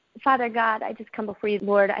Father God, I just come before you.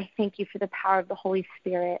 Lord, I thank you for the power of the Holy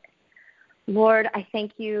Spirit. Lord, I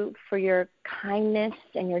thank you for your kindness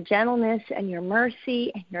and your gentleness and your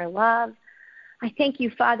mercy and your love. I thank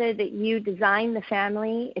you, Father, that you designed the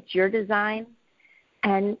family. It's your design.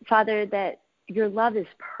 And, Father, that your love is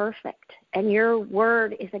perfect. And your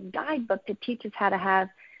word is a guidebook to teach us how to have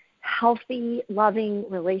healthy, loving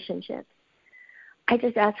relationships. I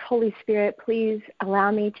just ask, Holy Spirit, please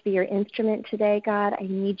allow me to be your instrument today, God. I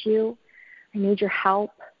need you. I need your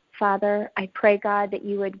help, Father. I pray, God, that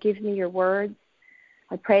you would give me your words.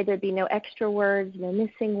 I pray there'd be no extra words, no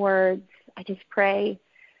missing words. I just pray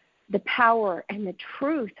the power and the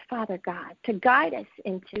truth, Father God, to guide us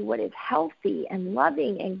into what is healthy and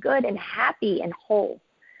loving and good and happy and whole.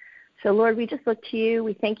 So, Lord, we just look to you.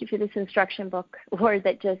 We thank you for this instruction book, Lord,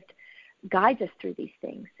 that just guides us through these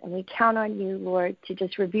things. And we count on you, Lord, to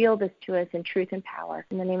just reveal this to us in truth and power.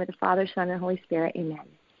 In the name of the Father, Son, and Holy Spirit, amen.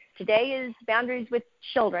 Today is Boundaries with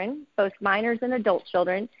Children, both minors and adult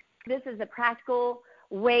children. This is a practical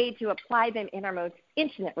way to apply them in our most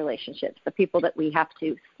intimate relationships, the people that we have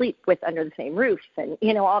to sleep with under the same roof and,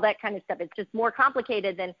 all that kind of stuff. It's just more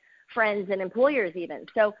complicated than friends and employers even.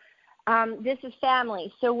 So this is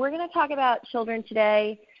family. So we're going to talk about children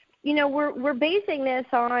today. We're basing this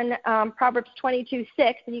on Proverbs 22:6,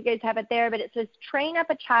 and you guys have it there, but it says, train up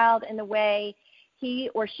a child in the way he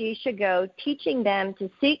or she should go, teaching them to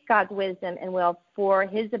seek God's wisdom and will for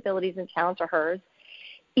his abilities and talents or hers.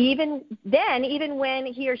 Even when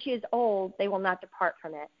he or she is old, they will not depart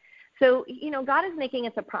from it. So, God is making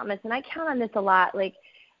us a promise, and I count on this a lot. Like,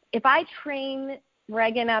 if I train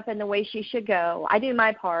Reagan up in the way she should go, I do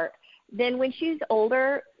my part, then when she's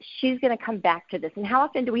older, she's going to come back to this. And how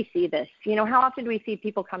often do we see this? How often do we see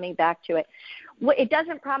people coming back to it? It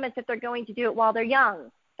doesn't promise that they're going to do it while they're young.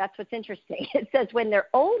 That's what's interesting. It says when they're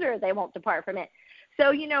older, they won't depart from it.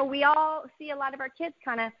 So, we all see a lot of our kids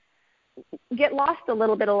kind of get lost a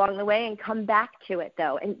little bit along the way and come back to it,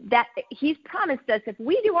 though. And that he's promised us if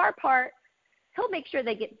we do our part, he'll make sure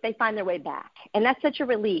they find their way back. And that's such a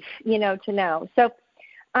relief, to know. So,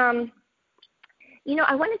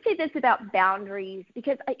 I want to say this about boundaries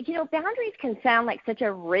because, boundaries can sound like such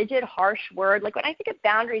a rigid, harsh word. Like when I think of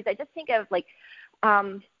boundaries, I just think of like,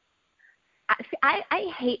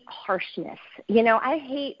 I hate harshness. I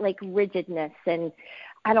hate like rigidness, and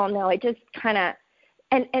I don't know. It just kind of,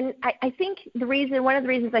 and I think one of the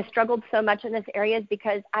reasons I struggled so much in this area is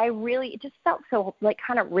because it just felt so like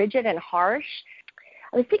kind of rigid and harsh.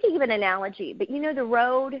 I was thinking of an analogy, but the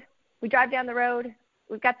road, we drive down the road,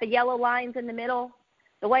 we've got the yellow lines in the middle,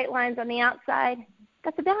 the white lines on the outside.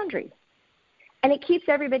 That's a boundary. And it keeps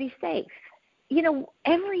everybody safe.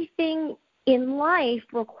 Everything in life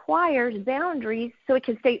requires boundaries so it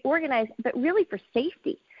can stay organized, but really for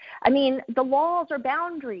safety. I mean, the laws are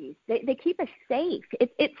boundaries. They keep us safe.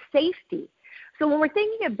 It's safety. So when we're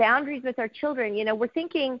thinking of boundaries with our children, we're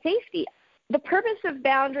thinking safety. The purpose of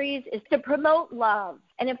boundaries is to promote love.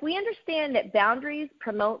 And if we understand that boundaries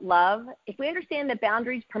promote love, if we understand that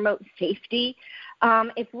boundaries promote safety,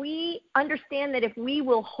 if we understand that if we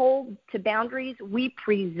will hold to boundaries, we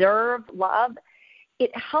preserve love,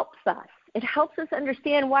 it helps us. It helps us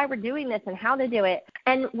understand why we're doing this and how to do it.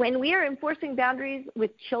 And when we are enforcing boundaries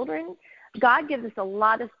with children, God gives us a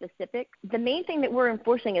lot of specifics. The main thing that we're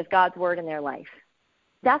enforcing is God's word in their life.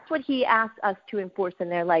 That's what he asks us to enforce in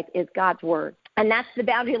their life is God's word. And that's the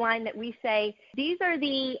boundary line that we say, these are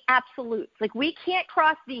the absolutes. Like, we can't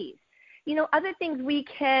cross these. Other things we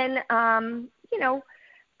can,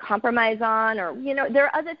 compromise on, or, there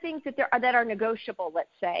are other things that are negotiable, let's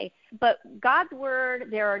say. But God's word,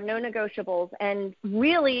 there are no negotiables. And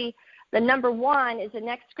really, the number one is the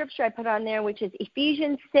next scripture I put on there, which is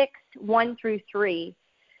Ephesians 6:1-3.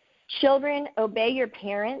 Children, obey your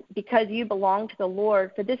parents because you belong to the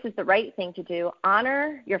Lord, for this is the right thing to do.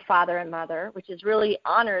 Honor your father and mother, which is really,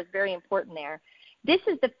 honor is very important there. This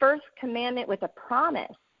is the first commandment with a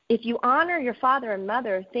promise. If you honor your father and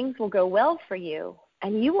mother, things will go well for you,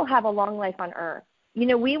 and you will have a long life on earth.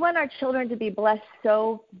 We want our children to be blessed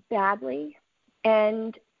so badly,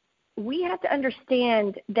 and we have to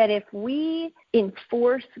understand that if we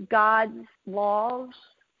enforce God's laws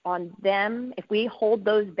on them, if we hold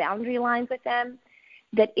those boundary lines with them,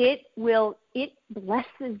 that it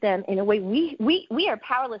blesses them in a way. We are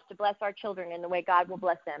powerless to bless our children in the way God will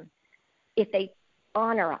bless them if they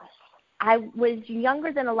honor us. I was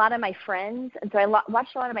younger than a lot of my friends, and so I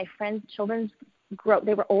watched a lot of my friends' children grow.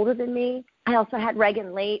 They were older than me. I also had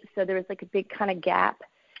Reagan late, so there was like a big kind of gap.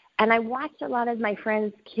 And I watched a lot of my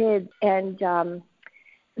friends' kids, and, a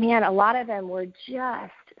lot of them were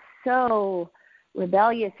just so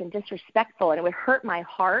rebellious and disrespectful, and it would hurt my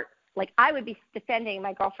heart. Like, I would be defending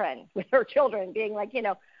my girlfriend with her children, being like,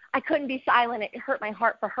 I couldn't be silent. It hurt my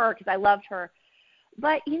heart for her because I loved her.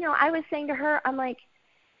 But, I was saying to her, I'm like,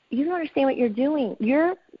 you don't understand what you're doing.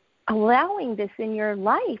 You're allowing this in your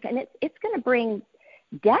life, and it's going to bring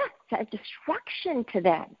death, destruction to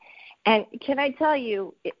them. And can I tell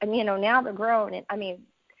you, now they're grown, and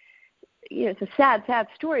it's a sad, sad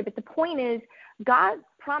story, but the point is God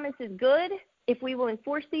promises good if we will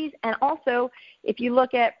enforce these. And also, if you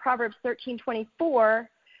look at Proverbs 13:24,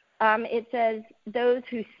 it says, those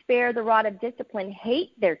who spare the rod of discipline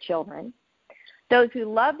hate their children. Those who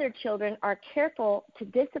love their children are careful to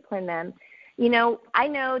discipline them. I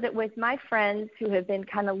know that with my friends who have been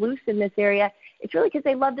kind of loose in this area, it's really because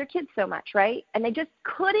they love their kids so much, right? And they just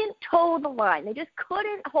couldn't toe the line. They just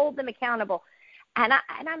couldn't hold them accountable. And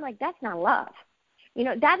I'm like, that's not love.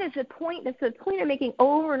 That is the point. That's the point I'm making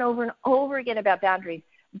over and over and over again about boundaries.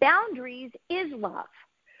 Boundaries is love.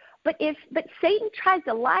 But Satan tries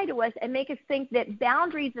to lie to us and make us think that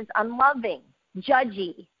boundaries is unloving,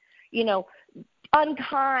 judgy,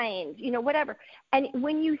 unkind, whatever. And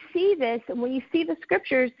when you see this, and when you see the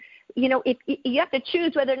scriptures, if you have to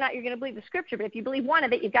choose whether or not you're going to believe the scripture. But if you believe one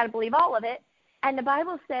of it, you've got to believe all of it. And the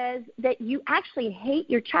Bible says that you actually hate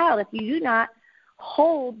your child if you do not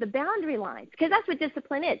hold the boundary lines, because that's what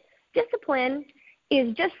discipline is. Discipline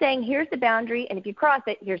is just saying, here's the boundary, and if you cross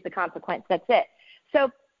it, here's the consequence. That's it.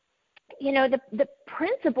 So, the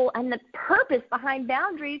principle and the purpose behind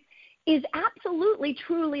boundaries is absolutely,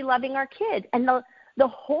 truly loving our kids. And the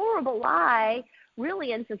horrible lie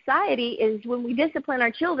really in society is when we discipline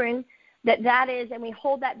our children, that is, and we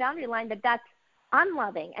hold that boundary line, that's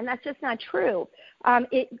unloving, and that's just not true.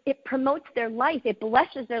 It promotes their life. It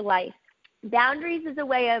blesses their life. Boundaries is a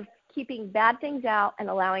way of keeping bad things out and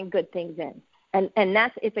allowing good things in. And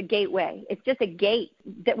it's a gateway. It's just a gate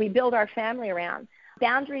that we build our family around.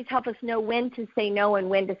 Boundaries help us know when to say no and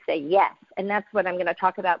when to say yes. And that's what I'm going to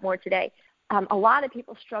talk about more today. A lot of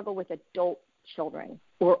people struggle with adult children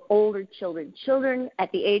or older children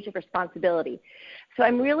at the age of responsibility. So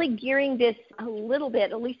I'm really gearing this a little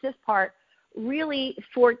bit, at least this part, really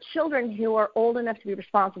for children who are old enough to be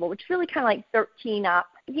responsible, which is really kind of like 13 up.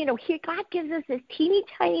 Here God gives us this teeny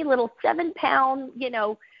tiny little 7-pound,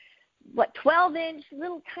 12-inch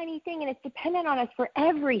little tiny thing, and it's dependent on us for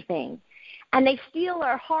everything. And they steal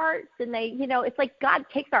our hearts, and they, it's like God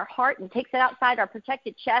takes our heart and takes it outside our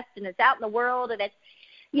protected chest, and it's out in the world, and it's,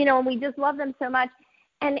 and we just love them so much.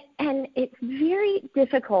 And it's very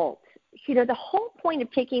difficult. The whole point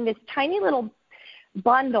of taking this tiny little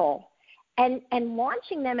bundle and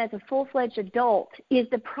launching them as a full-fledged adult is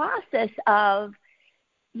the process of,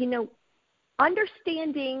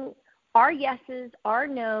 understanding our yeses, our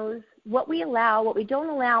nos, what we allow, what we don't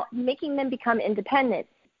allow, making them become independent.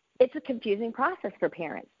 It's a confusing process for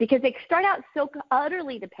parents because they start out so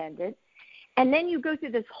utterly dependent, and then you go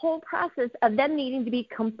through this whole process of them needing to be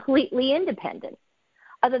completely independent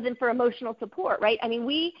other than for emotional support, right?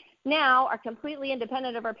 We now are completely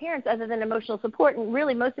independent of our parents other than emotional support, and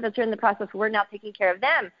really most of us are in the process where we're now taking care of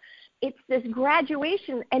them. It's this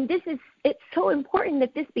graduation, and it's so important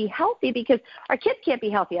that this be healthy because our kids can't be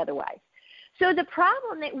healthy otherwise. So the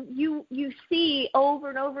problem that you see over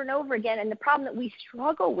and over and over again, and the problem that we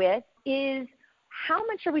struggle with is how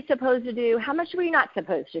much are we supposed to do? How much are we not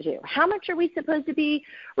supposed to do? How much are we supposed to be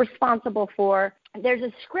responsible for? There's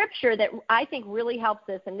a scripture that I think really helps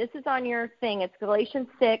us, and this is on your thing. It's Galatians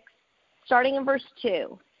 6, starting in verse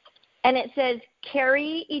 2. And it says,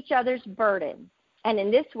 carry each other's burden, and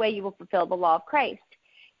in this way you will fulfill the law of Christ.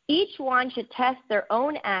 Each one should test their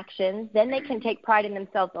own actions, then they can take pride in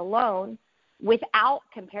themselves alone without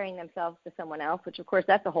comparing themselves to someone else, which, of course,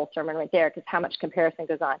 that's a whole sermon right there because how much comparison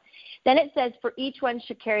goes on. Then it says, for each one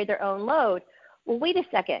should carry their own load. Well, wait a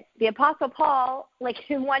second. The Apostle Paul, like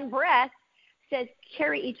in one breath, says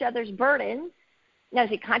carry each other's burdens. Now,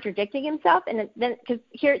 is he contradicting himself? And then, because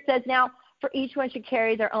here it says now, for each one should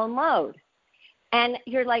carry their own load. And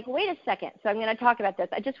you're like, wait a second. So I'm going to talk about this.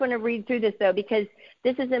 I just want to read through this, though, because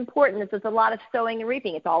this is important. This is a lot of sowing and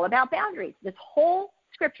reaping. It's all about boundaries. This whole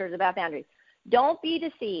scripture is about boundaries. Don't be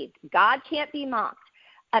deceived. God can't be mocked.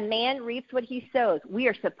 A man reaps what he sows. We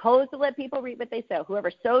are supposed to let people reap what they sow.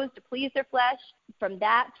 Whoever sows to please their flesh, from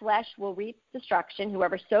that flesh will reap destruction.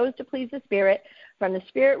 Whoever sows to please the Spirit, from the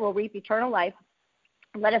Spirit will reap eternal life.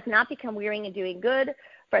 Let us not become weary in doing good,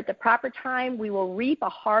 for at the proper time we will reap a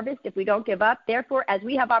harvest if we don't give up. Therefore, as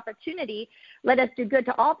we have opportunity, let us do good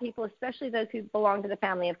to all people, especially those who belong to the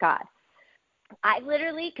family of God. I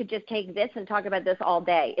literally could just take this and talk about this all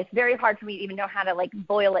day. It's very hard for me to even know how to,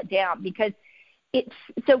 boil it down because it's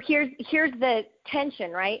so here's the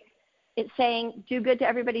tension, right? It's saying do good to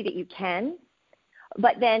everybody that you can,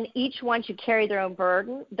 but then each one should carry their own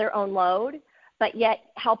burden, their own load, but yet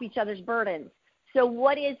help each other's burdens. So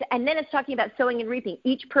and then it's talking about sowing and reaping.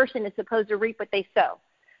 Each person is supposed to reap what they sow.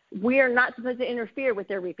 We are not supposed to interfere with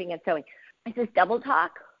their reaping and sowing. Is this double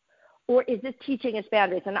talk, or is this teaching us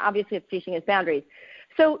boundaries? And obviously it's teaching us boundaries.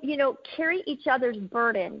 So, carry each other's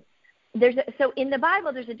burden. So in the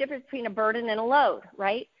Bible, there's a difference between a burden and a load,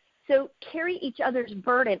 right? So carry each other's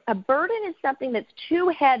burden. A burden is something that's too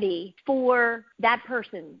heavy for that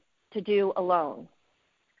person to do alone.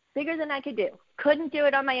 Bigger than I could do. Couldn't do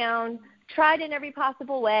it on my own. Tried in every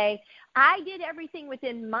possible way. I did everything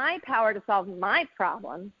within my power to solve my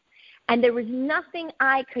problem, and there was nothing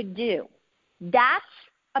I could do. That's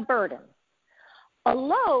a burden. A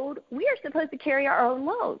load, we are supposed to carry our own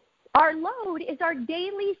load. Our load is our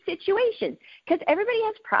daily situation because everybody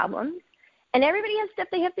has problems and everybody has stuff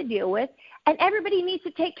they have to deal with and everybody needs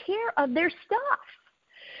to take care of their stuff.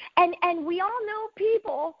 And we all know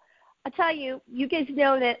people. I'll tell you, you guys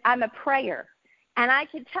know that I'm a prayer. And I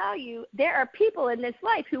can tell you there are people in this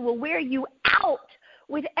life who will wear you out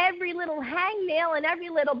with every little hangnail and every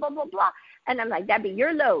little blah, blah, blah. And I'm like, that'd be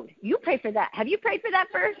your load. You pray for that. Have you prayed for that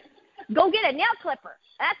first? Go get a nail clipper.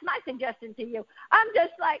 That's my suggestion to you. I'm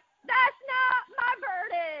just like, that's not my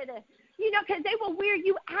burden, because they will wear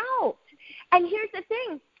you out. And here's the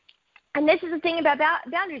thing, and this is the thing about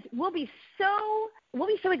boundaries. We'll be so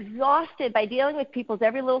exhausted by dealing with people's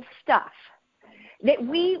every little stuff that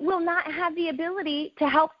we will not have the ability to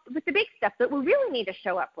help with the big stuff that we really need to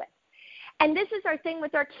show up with. And this is our thing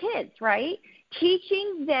with our kids, right?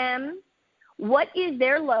 Teaching them what is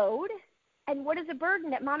their load and what is a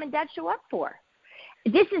burden that mom and dad show up for.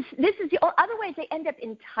 This is the otherwise they end up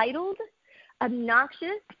entitled,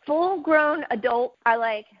 obnoxious, full-grown adults are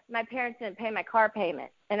like, my parents didn't pay my car payment.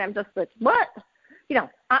 And I'm just like, what? I'm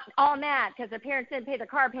all mad because their parents didn't pay the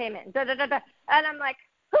car payment. Da, da, da, da. And I'm like,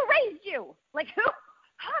 who raised you? Like, who?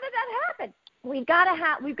 How did that happen? We've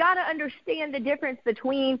got to understand the difference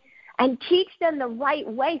between and teach them the right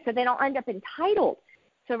way so they don't end up entitled.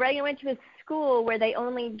 So Reagan went to a school where they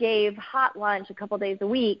only gave hot lunch a couple days a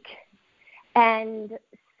week. And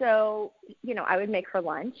so, I would make her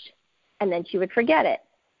lunch, and then she would forget it.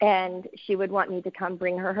 And she would want me to come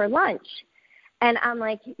bring her lunch. And I'm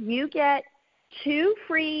like, you get 2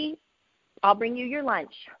 free, I'll bring you your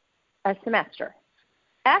lunch a semester.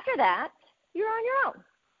 After that, you're on your own.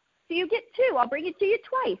 So you get 2. I'll bring it to you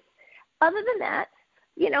twice. Other than that,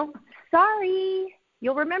 sorry,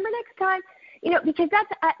 you'll remember next time. Because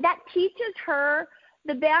that teaches her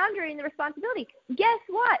the boundary and the responsibility. Guess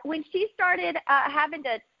what? When she started having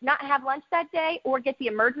to not have lunch that day or get the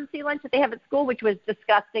emergency lunch that they have at school, which was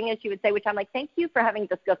disgusting, as she would say, which I'm like, thank you for having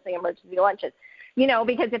disgusting emergency lunches.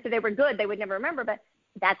 Because if they were good, they would never remember. But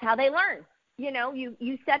that's how they learn.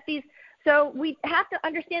 You set these. So we have to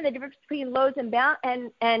understand the difference between loads and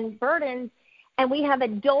burdens. And we have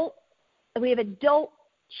adult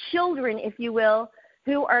children, if you will,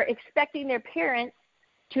 who are expecting their parents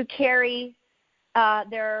to carry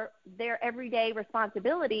their everyday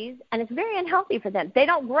responsibilities, and it's very unhealthy for them. They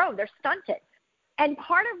don't grow. They're stunted. And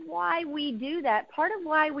part of why we do that, part of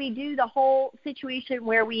why we do the whole situation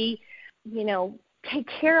where we, take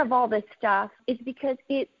care of all this stuff is because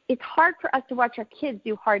it's hard for us to watch our kids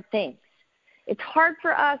do hard things. It's hard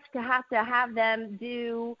for us to have them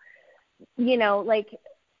do, like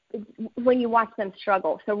when you watch them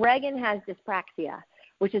struggle. So Reagan has dyspraxia,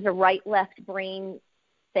 which is a right-left brain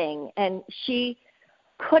thing, and she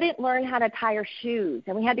couldn't learn how to tie her shoes,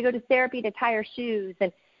 and we had to go to therapy to tie her shoes.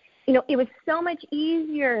 And it was so much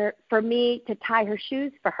easier for me to tie her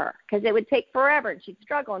shoes for her because it would take forever and she'd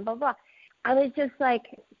struggle and blah blah. I was just like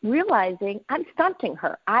realizing I'm stunting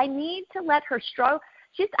her. I need to let her struggle.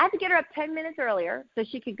 I had to get her up 10 minutes earlier so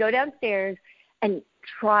she could go downstairs and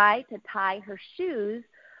try to tie her shoes,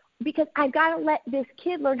 because I've got to let this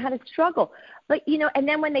kid learn how to struggle. But, and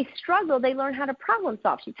then when they struggle, they learn how to problem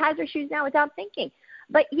solve. She ties her shoes now without thinking.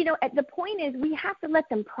 But, the point is we have to let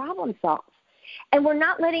them problem solve. And we're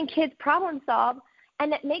not letting kids problem solve,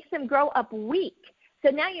 and that makes them grow up weak.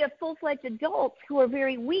 So now you have full-fledged adults who are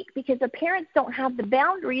very weak because the parents don't have the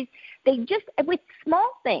boundaries. They just, with small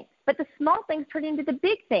things, but the small things turn into the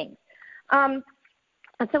big things. And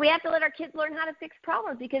so we have to let our kids learn how to fix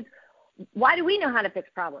problems, because why do we know how to fix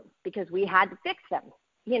problems? Because we had to fix them.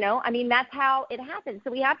 That's how it happens.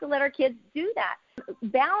 So we have to let our kids do that.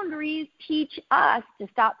 Boundaries teach us to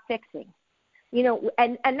stop fixing,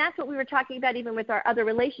 and that's what we were talking about even with our other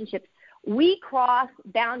relationships. We cross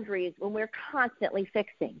boundaries when we're constantly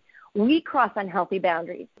fixing. We cross unhealthy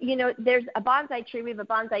boundaries. There's a bonsai tree. We have a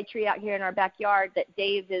bonsai tree out here in our backyard that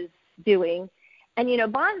Dave is doing. And,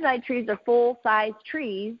 bonsai trees are full-size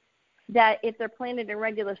trees that if they're planted in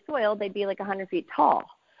regular soil, they'd be like 100 feet tall.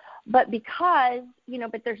 But because,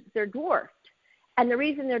 they're dwarfed. And the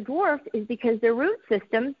reason they're dwarfed is because their root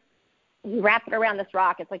system, you wrap it around this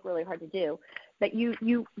rock, it's like really hard to do, but you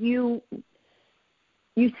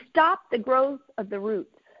stop the growth of the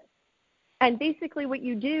roots. And basically what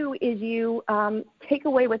you do is you take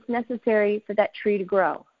away what's necessary for that tree to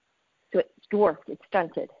grow. So it's dwarfed, it's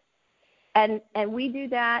stunted. And we do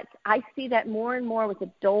that. I see that more and more with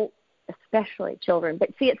adults, especially children. But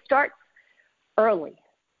see, it starts early.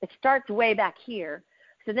 It starts way back here.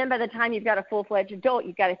 So then by the time you've got a full-fledged adult,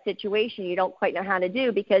 you've got a situation you don't quite know how to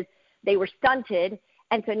do because they were stunted.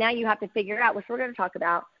 And so now you have to figure out, which we're going to talk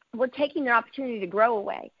about, we're taking their opportunity to grow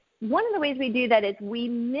away. One of the ways we do that is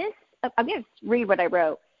I'm going to read what I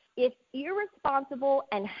wrote. If irresponsible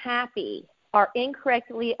and happy are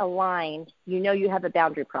incorrectly aligned, you have a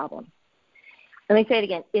boundary problem. Let me say it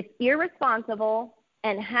again. If irresponsible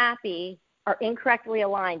and happy are incorrectly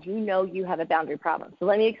aligned, you have a boundary problem. So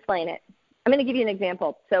let me explain it. I'm going to give you an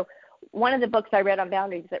example. So one of the books I read on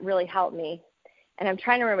boundaries that really helped me, and I'm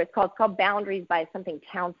trying to remember what it's called. It's called Boundaries by something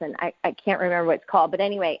Townsend. I can't remember what it's called. But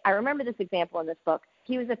anyway, I remember this example in this book.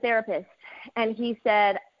 He was a therapist, and he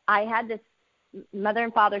said, I had this mother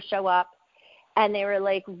and father show up, and they were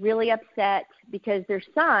like really upset because their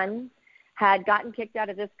son had gotten kicked out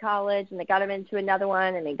of this college, and they got him into another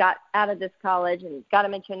one, and they got out of this college and got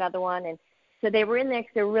him into another one. And so they were in there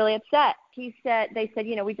because they were really upset. They said,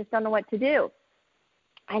 we just don't know what to do.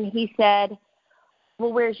 And he said,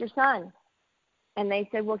 well, where's your son? And they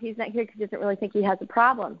said, well, he's not here because he doesn't really think he has a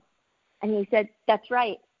problem. And he said, that's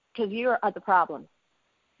right, because you're the problem.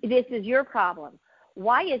 This is your problem.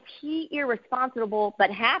 Why is he irresponsible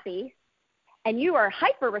but happy, and you are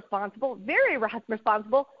hyper-responsible, very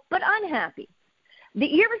responsible, but unhappy?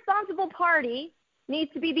 The irresponsible party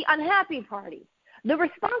needs to be the unhappy party. The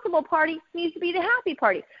responsible party needs to be the happy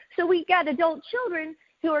party. So we've got adult children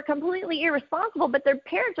who are completely irresponsible, but their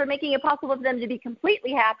parents are making it possible for them to be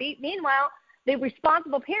completely happy. Meanwhile, the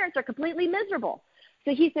responsible parents are completely miserable.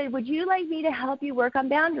 So he said, would you like me to help you work on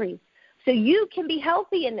boundaries so you can be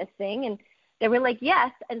healthy in this thing? And they were like,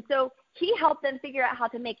 yes. And so he helped them figure out how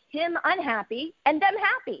to make him unhappy and them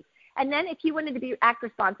happy. And then if he wanted to act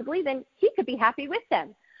responsibly, then he could be happy with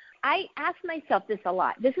them. I ask myself this a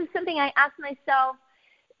lot. This is something I ask myself,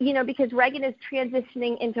 because Reagan is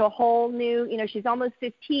transitioning into a whole new, she's almost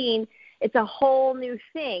 15. It's a whole new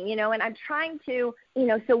thing, and I'm trying to,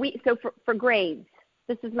 for grades,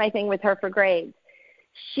 this is my thing with her for grades.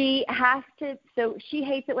 She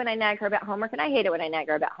hates it when I nag her about homework, and I hate it when I nag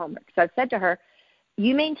her about homework. So I've said to her,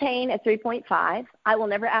 you maintain a 3.5. I will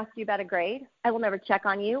never ask you about a grade. I will never check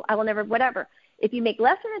on you. I will never whatever. If you make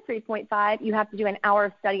less than a 3.5, you have to do an hour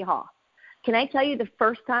of study hall. Can I tell you the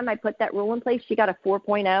first time I put that rule in place, she got a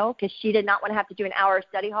 4.0 because she did not want to have to do an hour of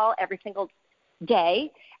study hall every single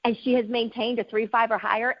day, and she has maintained a 3.5 or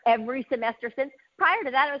higher every semester since. Prior to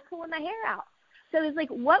that, I was pulling my hair out. So it's like,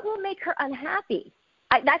 what will make her unhappy?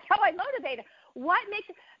 That's how I motivate her.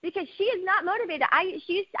 Because she is not motivated. I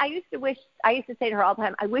used to say to her all the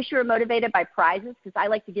time, I wish you were motivated by prizes because I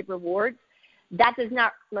like to give rewards. That does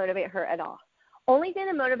not motivate her at all. Only thing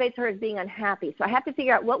that motivates her is being unhappy. So I have to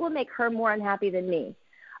figure out what will make her more unhappy than me.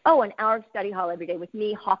 Oh, an hour of study hall every day with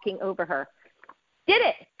me hawking over her. Did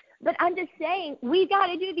it. But I'm just saying, we got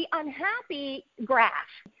to do the unhappy graph.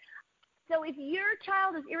 So if your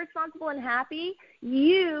child is irresponsible and happy,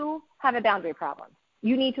 you have a boundary problem.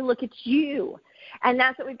 You need to look at you. And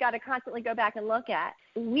that's what we've got to constantly go back and look at.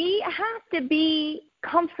 We have to be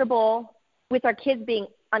comfortable with our kids being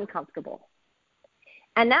uncomfortable.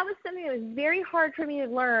 And that was something that was very hard for me to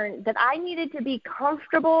learn, that I needed to be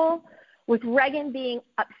comfortable with Reagan being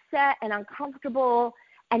upset and uncomfortable.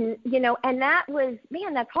 And, and that was,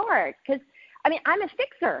 that's hard. Because, I'm a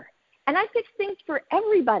fixer. And I fix things for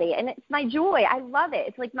everybody, and it's my joy. I love it.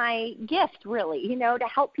 It's like my gift, really, to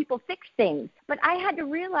help people fix things. But I had to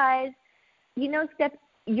realize, Steph,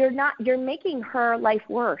 you're making her life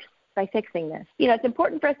worse by fixing this. It's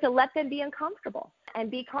important for us to let them be uncomfortable and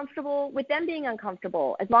be comfortable with them being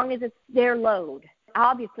uncomfortable as long as it's their load.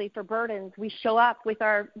 Obviously, for burdens, we show up with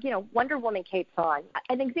our, Wonder Woman capes on.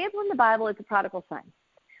 An example in the Bible is the prodigal son.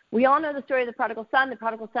 We all know the story of the prodigal son. The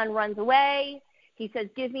prodigal son runs away. He says,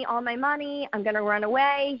 give me all my money. I'm going to run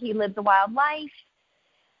away. He lives a wild life.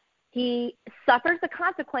 He suffers the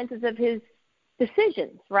consequences of his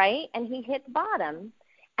decisions, right? And he hits bottom.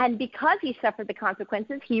 And because he suffered the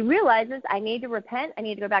consequences, he realizes, I need to repent. I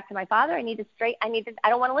need to go back to my father. I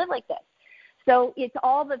don't want to live like this. So it's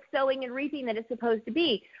all the sowing and reaping that it's supposed to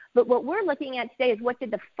be. But what we're looking at today is, what did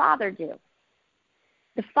the father do?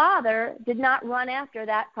 The father did not run after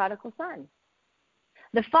that prodigal son.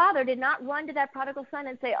 The father did not run to that prodigal son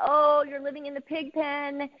and say, oh, you're living in the pig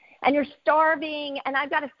pen and you're starving and I've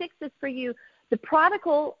got to fix this for you. The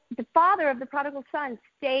father of the prodigal son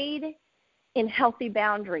stayed in healthy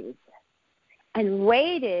boundaries and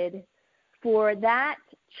waited for that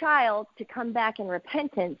child to come back in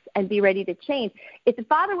repentance and be ready to change. If the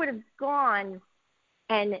father would have gone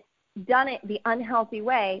and done it the unhealthy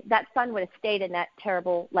way, that son would have stayed in that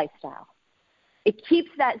terrible lifestyle. It keeps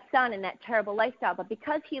that son in that terrible lifestyle. But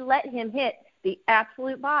because he let him hit the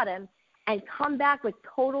absolute bottom and come back with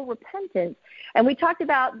total repentance, and we talked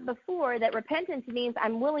about before that repentance means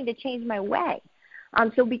I'm willing to change my way.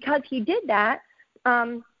 So because he did that,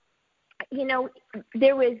 there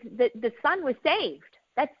was the son was saved.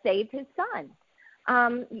 That saved his son.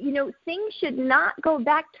 Things should not go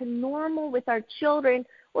back to normal with our children,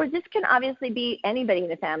 or this can obviously be anybody in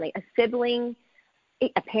the family, a sibling,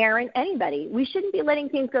 a parent, anybody. We shouldn't be letting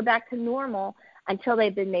things go back to normal until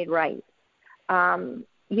they've been made right.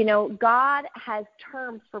 God has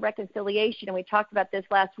terms for reconciliation, and we talked about this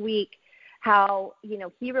last week, how,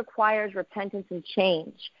 he requires repentance and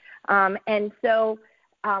change. And so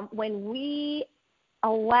when we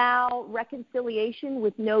allow reconciliation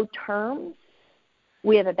with no terms,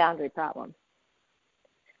 we have a boundary problem.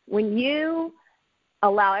 When you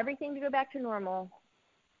allow everything to go back to normal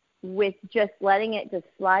with just letting it just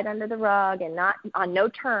slide under the rug and not on no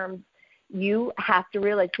terms, you have to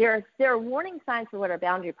realize there are warning signs for what our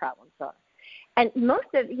boundary problems are. And most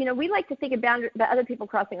of, we like to think about other people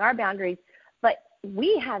crossing our boundaries, but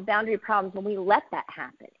we have boundary problems when we let that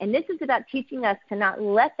happen. And this is about teaching us to not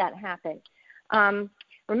let that happen.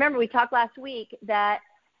 Remember, we talked last week that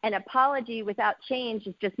an apology without change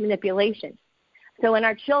is just manipulation. So when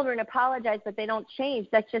our children apologize but they don't change,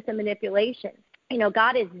 that's just a manipulation.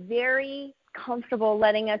 God is very comfortable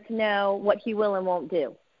letting us know what he will and won't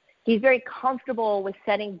do. He's very comfortable with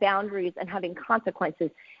setting boundaries and having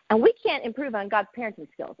consequences. And we can't improve on God's parenting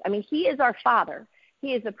skills. I mean, he is our father.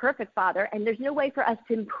 He is the perfect father, and there's no way for us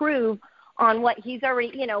to improve on what he's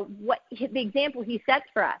already, the example he sets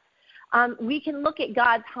for us. We can look at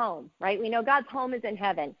God's home, right? We know God's home is in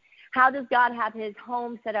heaven. How does God have his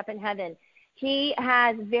home set up in heaven? He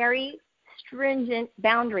has very stringent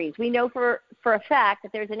boundaries. We know for a fact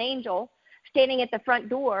that there's an angel standing at the front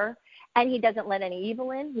door, and he doesn't let any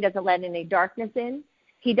evil in. He doesn't let any darkness in.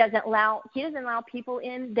 He doesn't allow people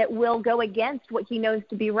in that will go against what he knows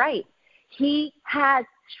to be right. He has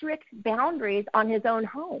strict boundaries on his own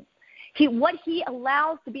home. What he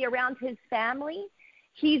allows to be around his family,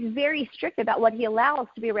 he's very strict about what he allows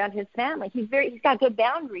to be around his family. He's got good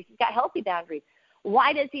boundaries. He's got healthy boundaries.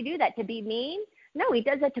 Why does he do that? To be mean? No, he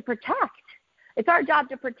does that to protect. It's our job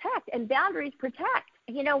to protect, and boundaries protect.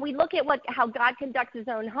 We look at how God conducts his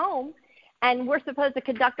own home, and we're supposed to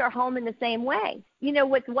conduct our home in the same way.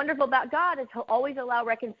 What's wonderful about God is he'll always allow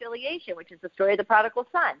reconciliation, which is the story of the prodigal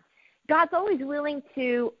son. God's always willing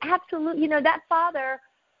to that father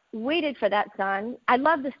waited for that son. I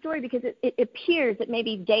love the story because it appears that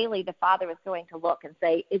maybe daily the father was going to look and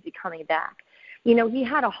say, is he coming back? He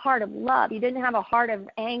had a heart of love. He didn't have a heart of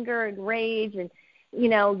anger and rage and,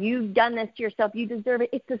 you've done this to yourself, you deserve it.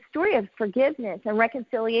 It's a story of forgiveness and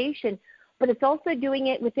reconciliation, but it's also doing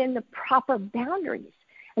it within the proper boundaries.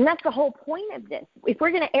 And that's the whole point of this. If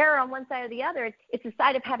we're going to err on one side or the other, it's the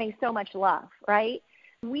side of having so much love, right?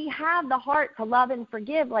 We have the heart to love and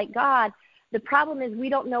forgive like God. The problem is we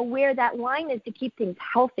don't know where that line is to keep things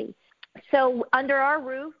healthy. So under our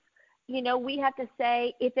roof, we have to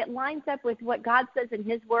say, if it lines up with what God says in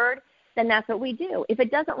his word, then that's what we do. If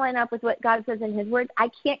it doesn't line up with what God says in his word, I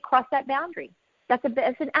can't cross that boundary. That's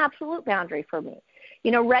an absolute boundary for me.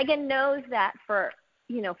 Reagan knows that for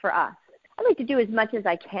us. I like to do as much as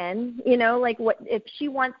I can, if she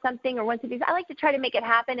wants something or wants to do, I like to try to make it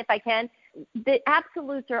happen if I can. The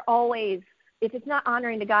absolutes are always, if it's not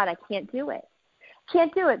honoring to God, I can't do it.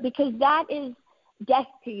 Can't do it because that is death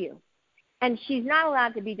to you. And she's not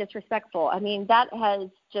allowed to be disrespectful. I mean,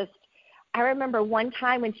 I remember one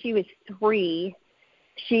time when she was 3,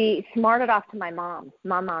 she smarted off to my mom.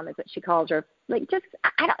 My mom is what she calls her. Just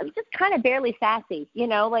kind of barely sassy,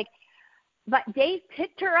 but Dave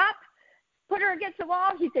picked her up, put her against the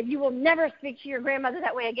wall. He said, you will never speak to your grandmother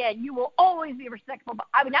that way again. You will always be respectful.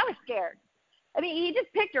 I was scared. I mean, he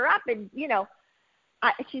just picked her up and,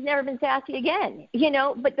 she's never been sassy again,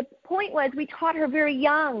 But the point was we taught her very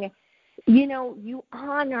young You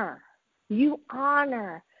honor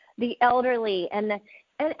the elderly. And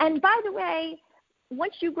by the way,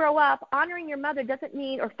 once you grow up, honoring your mother doesn't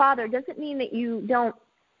mean, or father, doesn't mean that you don't,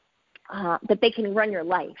 that they can run your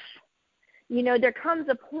life. There comes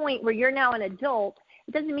a point where you're now an adult.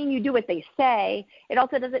 It doesn't mean you do what they say. It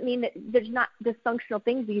also doesn't mean that there's not dysfunctional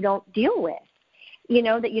things that you don't deal with,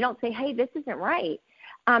 that you don't say, hey, this isn't right.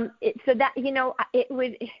 It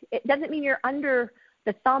doesn't mean you're under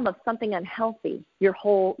the thumb of something unhealthy your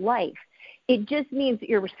whole life. It just means that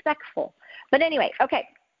you're respectful. But anyway, okay.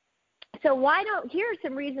 So here are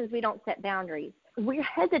some reasons we don't set boundaries. We're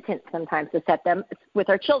hesitant sometimes to set them with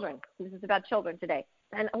our children. This is about children today.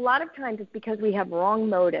 And a lot of times it's because we have wrong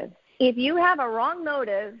motives. If you have a wrong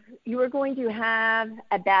motive, you are going to have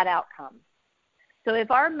a bad outcome. So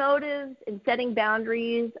if our motives in setting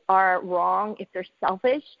boundaries are wrong, if they're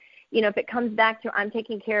selfish, if it comes back to I'm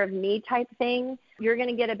taking care of me type thing, you're going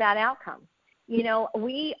to get a bad outcome.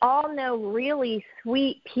 We all know really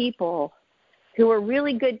sweet people who are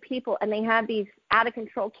really good people, and they have these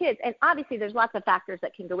out-of-control kids. And obviously there's lots of factors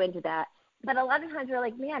that can go into that. But a lot of times we're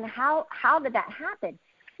like, man, how did that happen?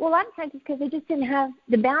 Well, a lot of times it's because they just didn't have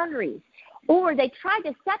the boundaries. Or they tried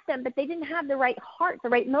to set them, but they didn't have the right heart, the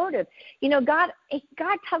right motive. God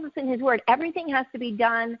tells us in his word, everything has to be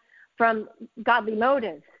done from godly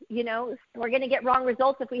motives. We're going to get wrong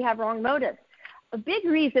results if we have wrong motives. A big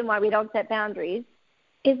reason why we don't set boundaries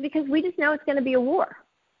is because we just know it's going to be a war.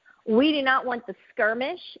 We do not want the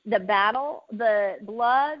skirmish, the battle, the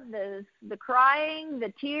blood, the crying,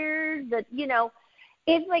 the tears,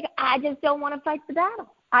 it's like, I just don't want to fight the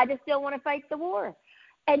battle. I just don't want to fight the war.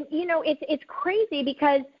 And, it's crazy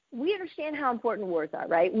because we understand how important wars are,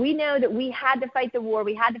 right? We know that we had to fight the war.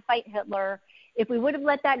 We had to fight Hitler. If we would have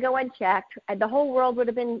let that go unchecked, the whole world would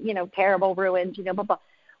have been, terrible, ruined, blah, blah.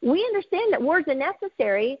 We understand that wars are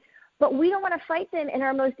necessary, but we don't want to fight them in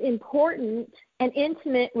our most important and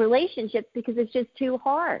intimate relationships because it's just too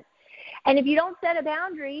hard. And if you don't set a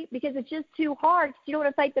boundary because it's just too hard, because you don't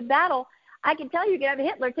want to fight the battle, I can tell you can have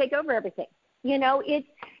Hitler take over everything. It's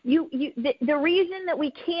the reason that we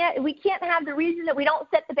can't have the reason that we don't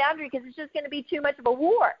set the boundary because it's just going to be too much of a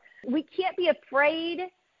war. We can't be afraid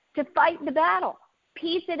to fight the battle.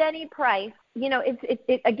 Peace at any price.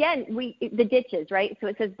 The ditches, right? So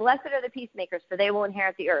it says, blessed are the peacemakers, for they will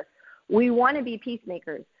inherit the earth. We want to be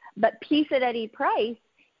peacemakers, but peace at any price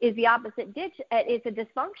is the opposite ditch. It's a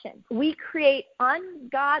dysfunction. We create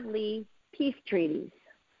ungodly peace treaties.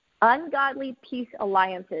 Ungodly peace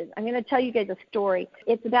alliances. I'm going to tell you guys a story.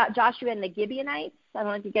 It's about Joshua and the Gibeonites. I don't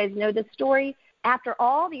know if you guys know this story. After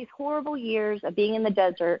all these horrible years of being in the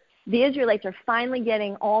desert, the Israelites are finally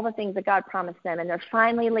getting all the things that God promised them, and they're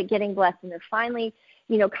finally getting blessed, and they're finally,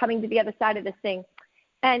 coming to the other side of this thing.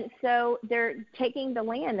 And so they're taking the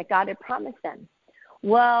land that God had promised them.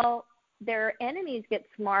 Well, their enemies get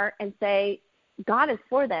smart and say, God is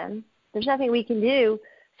for them. There's nothing we can do.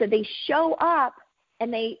 So they show up.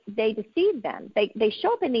 And they deceive them. They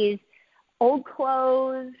show up in these old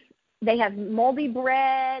clothes. They have moldy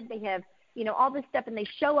bread. They have, all this stuff. And they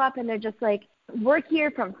show up and they're just like, we're here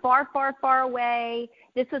from far, far, far away.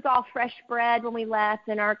 This was all fresh bread when we left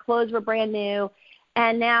and our clothes were brand new.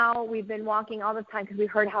 And now we've been walking all the time because we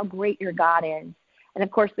heard how great your God is. And, of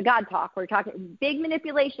course, the God talk. We're talking big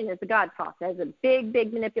manipulation is the God talk. That's a big,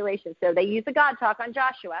 big manipulation. So they use the God talk on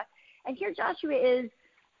Joshua. And here Joshua is,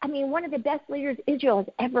 one of the best leaders Israel has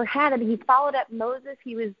ever had. He followed up Moses.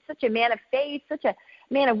 He was such a man of faith, such a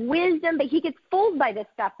man of wisdom, but he gets fooled by this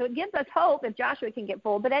stuff. So it gives us hope if Joshua can get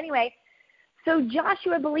fooled. But anyway, so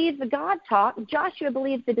Joshua believes the God talk. Joshua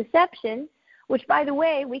believes the deception, which, by the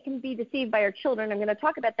way, we can be deceived by our children. I'm going to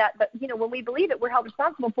talk about that. But, when we believe it, we're held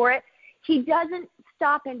responsible for it. He doesn't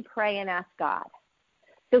stop and pray and ask God.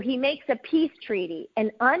 So he makes a peace treaty, an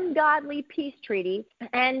ungodly peace treaty,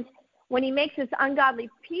 and when he makes this ungodly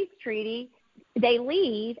peace treaty, they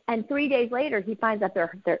leave, and 3 days later he finds out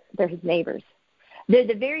they're his neighbors. They're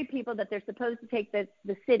the very people that they're supposed to take the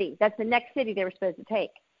city. That's the next city they were supposed to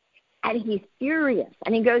take. And he's furious,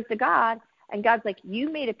 and he goes to God, and God's like, you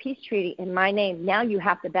made a peace treaty in my name. Now you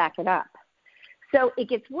have to back it up. So it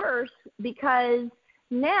gets worse because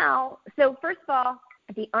now, so first of all,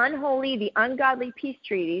 the unholy, the ungodly peace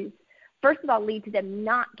treaties, first of all, lead to them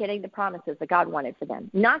not getting the promises that God wanted for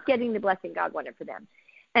them, not getting the blessing God wanted for them.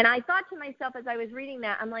 And I thought to myself as I was reading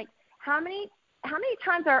that, I'm like, how many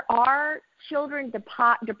times are our children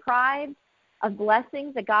deprived of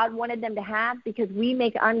blessings that God wanted them to have because we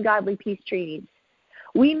make ungodly peace treaties?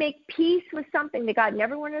 We make peace with something that God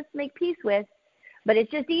never wanted us to make peace with, but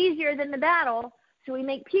it's just easier than the battle, so we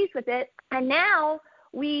make peace with it. And now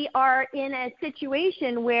we are in a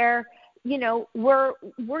situation where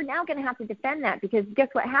we're now going to have to defend that, because guess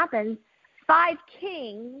what happens? 5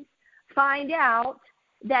 kings find out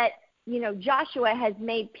that, Joshua has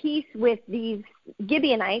made peace with these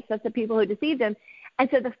Gibeonites. That's the people who deceived him. And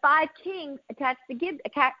so the 5 kings attacked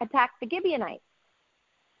the Gibeonites.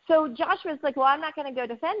 So Joshua's like, well, I'm not going to go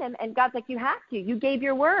defend them. And God's like, you have to. You gave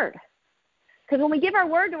your word. Because when we give our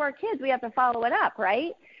word to our kids, we have to follow it up,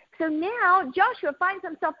 right? So now Joshua finds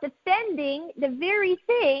himself defending the very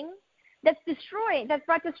thing that's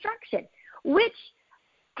brought destruction, which,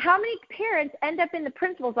 how many parents end up in the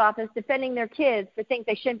principal's office defending their kids for things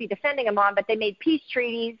they shouldn't be defending them on, but they made peace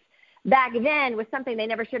treaties back then with something they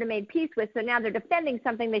never should have made peace with, so now they're defending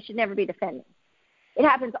something they should never be defending. It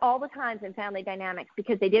happens all the times in family dynamics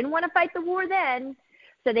because they didn't want to fight the war then,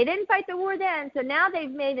 so they didn't fight the war then, so now they've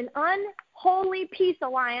made an unholy peace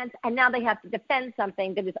alliance, and now they have to defend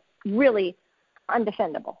something that is really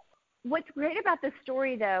undefendable. What's great about this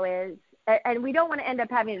story, though, is, and we don't want to end up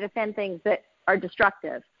having to defend things that are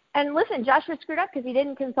destructive. And listen, Joshua screwed up because he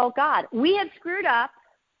didn't consult God. We have screwed up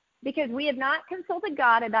because we have not consulted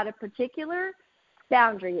God about a particular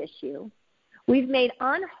boundary issue. We've made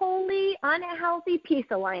unholy, unhealthy peace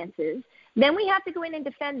alliances. Then we have to go in and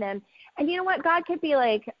defend them. And you know what? God could be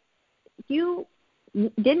like, you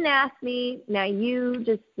didn't ask me, now you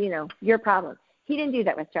just, your problem. He didn't do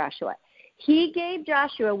that with Joshua. He gave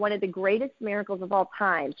Joshua one of the greatest miracles of all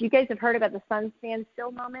time. You guys have heard about the sun stand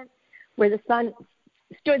still moment, where the sun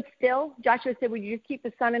stood still. Joshua said, would you just keep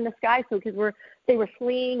the sun in the sky? So because they were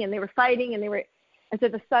fleeing and they were fighting and so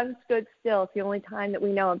the sun stood still. It's the only time that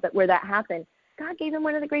we know of where that happened. God gave him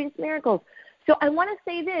one of the greatest miracles. So I want to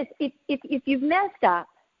say this: if you've messed up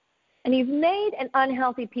and you've made an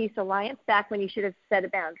unhealthy peace alliance back when you should have set a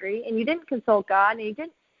boundary, and you didn't consult God, and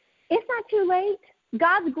it's not too late.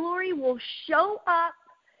 God's glory will show up.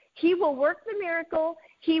 He will work the miracle.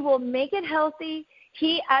 He will make it healthy.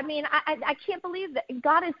 I can't believe that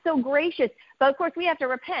God is so gracious. But, of course, we have to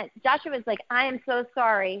repent. Joshua is like, I am so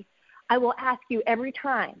sorry. I will ask you every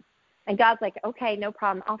time. And God's like, okay, no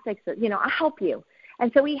problem. I'll fix it. I'll help you.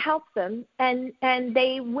 And so he helps them, and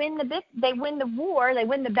they win the war. They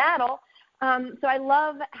win the battle. So I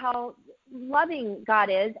love how loving God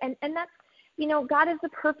is. And that's, God is the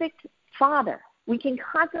perfect Father. We can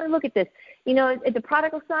constantly look at this. The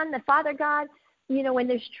prodigal son, the Father God, when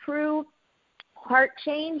there's true heart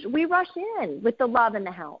change, we rush in with the love and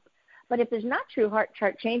the help. But if there's not true heart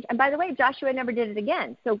change, and by the way, Joshua never did it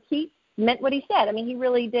again. So he meant what he said. He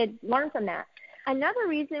really did learn from that. Another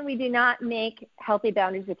reason we do not make healthy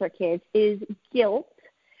boundaries with our kids is guilt.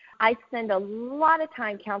 I spend a lot of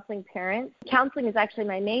time counseling parents. Counseling is actually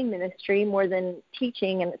my main ministry more than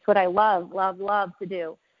teaching, and it's what I love to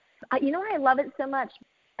do. I love it so much.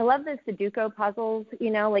 I love the Sudoku puzzles,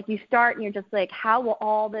 like you start and you're just like, how will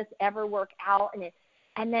all this ever work out?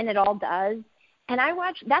 And then it all does. And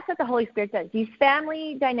that's what the Holy Spirit does. These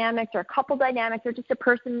family dynamics or couple dynamics or just a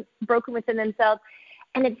person broken within themselves.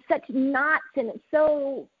 And it's such knots and it's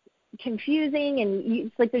so confusing and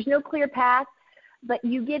it's like there's no clear path. But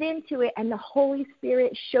you get into it and the Holy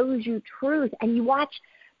Spirit shows you truth. And you watch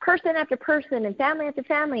person after person and family after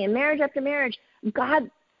family and marriage after marriage, God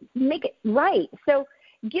make it right. So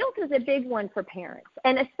guilt is a big one for parents.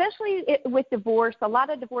 And especially with divorce, a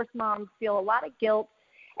lot of divorced moms feel a lot of guilt.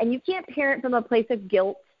 And you can't parent from a place of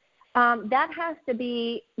guilt. That has to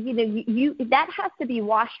be, that has to be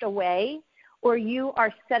washed away, or you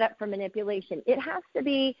are set up for manipulation. It has to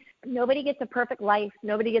be, nobody gets a perfect life,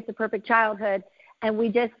 nobody gets a perfect childhood, and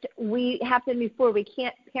we have to move forward. We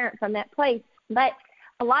can't parent from that place. But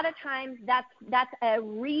a lot of times that's a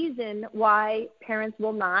reason why parents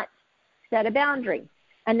will not set a boundary.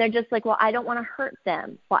 And they're just like, well, I don't want to hurt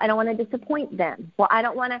them. Well, I don't want to disappoint them. Well, I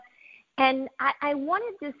don't want to. And I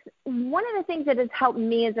wanted this, one of the things that has helped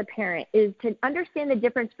me as a parent is to understand the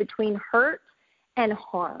difference between hurt and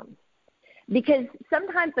harm. Because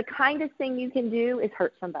sometimes the kindest thing you can do is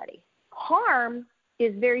hurt somebody. Harm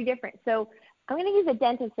is very different. So I'm going to use a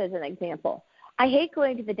dentist as an example. I hate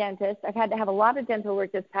going to the dentist. I've had to have a lot of dental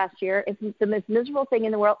work this past year. It's the most miserable thing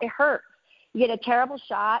in the world. It hurts. You get a terrible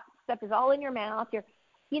shot. Stuff is all in your mouth.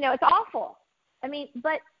 It's awful.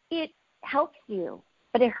 But it helps you,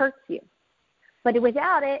 but it hurts you. But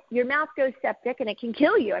without it, your mouth goes septic and it can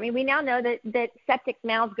kill you. We now know that septic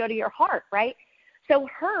mouths go to your heart, right? So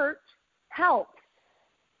hurt helps.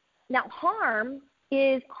 Now harm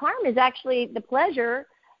is actually the pleasure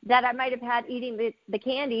that I might have had eating the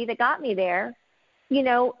candy that got me there.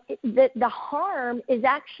 The harm is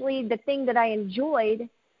actually the thing that I enjoyed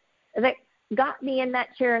that got me in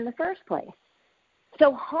that chair in the first place.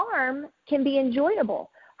 So harm can be enjoyable.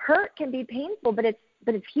 Hurt can be painful, but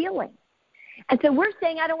it's healing. And so we're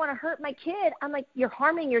saying, I don't want to hurt my kid. I'm like, you're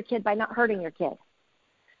harming your kid by not hurting your kid.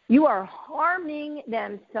 You are harming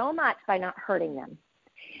them so much by not hurting them.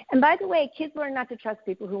 And by the way, kids learn not to trust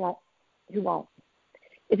people who won't.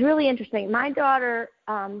 It's really interesting. My daughter,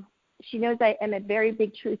 she knows I am a very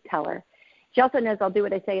big truth teller. She also knows I'll do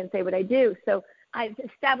what I say and say what I do. So I've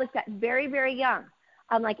established that very, very young.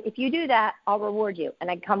 I'm like, if you do that, I'll reward you.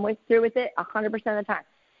 And I come through with it 100% of the time.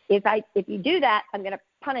 If you do that, I'm going to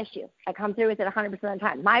punish you. I come through with it 100% of the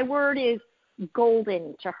time. My word is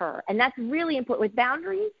golden to her. And that's really important. With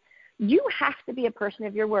boundaries, you have to be a person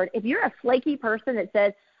of your word. If you're a flaky person that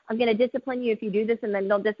says, I'm going to discipline you if you do this and then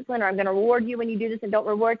don't discipline, or I'm going to reward you when you do this and don't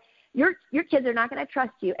reward, your kids are not going to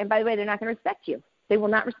trust you. And by the way, they're not going to respect you. They will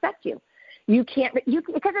not respect you. You can't,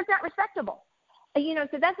 because it's not respectable.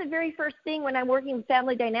 So that's the very first thing when I'm working with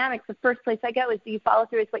family dynamics. The first place I go is, do you follow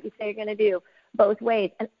through with what you say you're going to do, both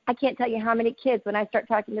ways? And I can't tell you how many kids, when I start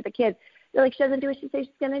talking to the kids, they're like, she doesn't do what she says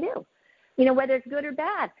she's going to do. Whether it's good or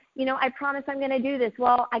bad. I promise I'm going to do this.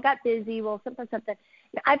 Well, I got busy. Well, something.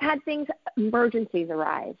 I've had emergencies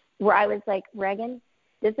arise where I was like, Reagan,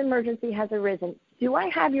 this emergency has arisen. Do I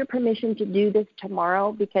have your permission to do this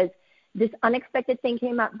tomorrow? Because this unexpected thing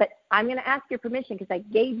came up, but I'm going to ask your permission because I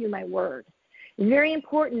gave you my word. It's very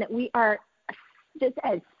important that we are just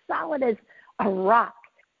as solid as a rock.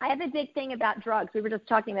 I have a big thing about drugs. We were just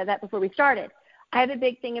talking about that before we started. I have a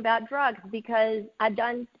big thing about drugs because I've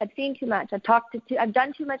seen too much. I've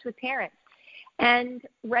done too much with parents. And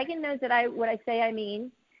Reagan knows that what I say I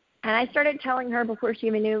mean. And I started telling her before she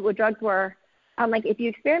even knew what drugs were. I'm like, if you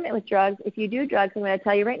experiment with drugs, if you do drugs, I'm going to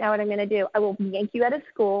tell you right now what I'm going to do. I will yank you out of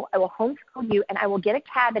school. I will homeschool you, and I will get a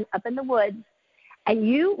cabin up in the woods. And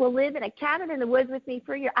you will live in a cabin in the woods with me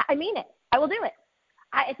for a year. I mean it. I will do it.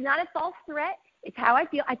 It's not a false threat. It's how I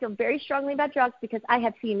feel. I feel very strongly about drugs because I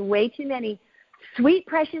have seen way too many sweet,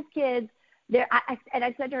 precious kids. And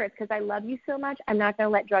I said to her, it's because I love you so much, I'm not going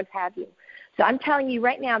to let drugs have you. So I'm telling you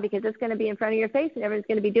right now, because it's going to be in front of your face and everyone's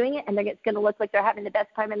going to be doing it, and it's going to look like they're having the best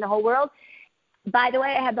time in the whole world. By the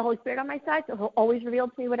way, I have the Holy Spirit on my side, so he'll always reveal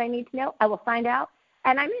to me what I need to know. I will find out.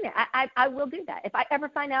 And I mean it. I will do that. If I ever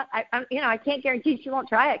find out, I can't guarantee she won't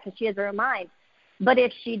try it because she has her own mind. But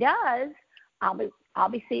if she does, I'll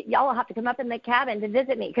be see. Y'all will have to come up in the cabin to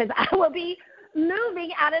visit me because I will be moving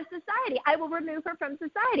out of society. I will remove her from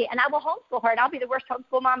society, and I will homeschool her, and I'll be the worst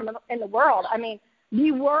homeschool mom in the world. I mean, the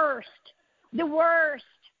worst.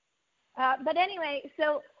 But anyway,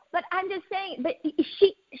 but I'm just saying. But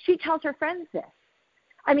she tells her friends this.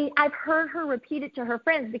 I mean, I've heard her repeat it to her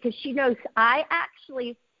friends because she knows I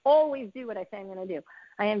actually always do what I say I'm going to do.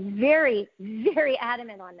 I am very, very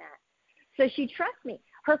adamant on that. So she trusts me.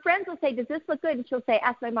 Her friends will say, does this look good? And she'll say,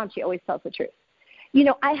 ask my mom. She always tells the truth.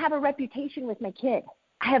 I have a reputation with my kid.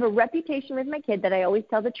 That I always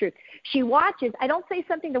tell the truth. She watches. I don't say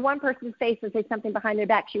something to one person's face and say something behind their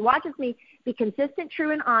back. She watches me be consistent,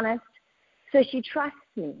 true, and honest, so she trusts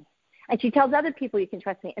me. And she tells other people you can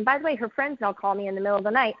trust me. And by the way, her friends now call me in the middle of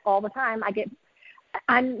the night all the time.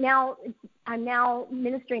 I'm now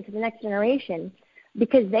ministering to the next generation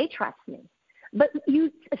because they trust me. But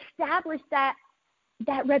you establish that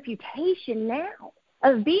reputation now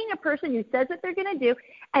of being a person who says what they're going to do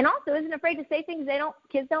and also isn't afraid to say things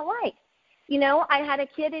kids don't like. I had a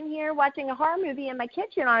kid in here watching a horror movie in my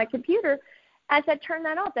kitchen on a computer. I said, turn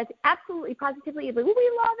that off. That's absolutely, positively evil. We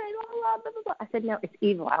love it. Blah, blah, blah, blah. I said, no, it's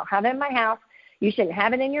evil. I don't have it in my house. You shouldn't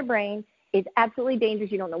have it in your brain. It's absolutely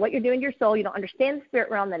dangerous. You don't know what you're doing to your soul. You don't understand the spirit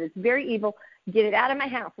realm. That is very evil. Get it out of my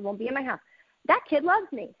house. It won't be in my house. That kid loves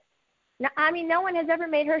me. Now, I mean, no one has ever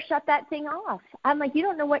made her shut that thing off. I'm like, you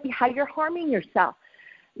don't know how you're harming yourself.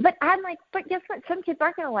 But I'm like, but guess what? Some kids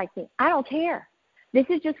aren't going to like me. I don't care. This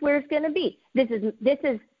is just where it's going to be. This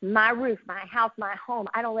is my roof, my house, my home.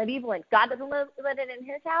 I don't let evil in. God doesn't let it in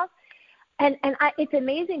his house. And it's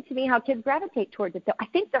amazing to me how kids gravitate towards it. So I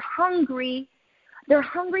think they're hungry. They're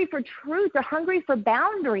hungry for truth. They're hungry for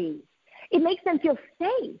boundaries. It makes them feel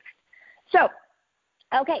safe. So,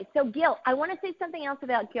 okay, so guilt. I want to say something else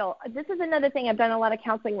about guilt. This is another thing I've done a lot of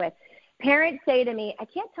counseling with. Parents say to me, I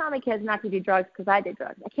can't tell my kids not to do drugs because I did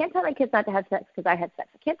drugs. I can't tell my kids not to have sex because I had sex.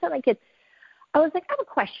 I can't tell my kids. I was like, I have a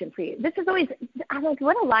question for you. This is always, I'm like,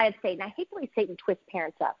 what a lie of Satan. I hate the way Satan twists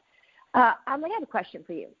parents up. I'm like, I have a question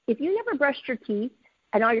for you. If you never brushed your teeth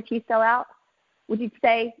and all your teeth fell out, would you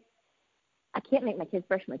say, I can't make my kids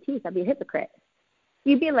brush my teeth? I'd be a hypocrite.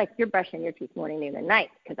 You'd be like, you're brushing your teeth morning, noon, and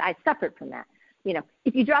night because I suffered from that.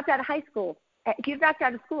 If you dropped out of high school, if you dropped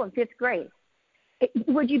out of school in 5th grade,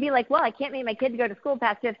 would you be like, well, I can't make my kid go to school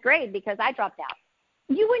past 5th grade because I dropped out?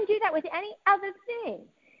 You wouldn't do that with any other thing.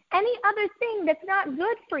 Any other thing that's not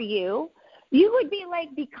good for you, You would be like,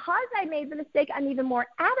 because I made the mistake, I'm even more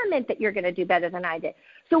adamant that you're going to do better than I did.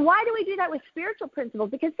 So why do we do that with spiritual principles?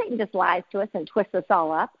 Because Satan just lies to us and twists us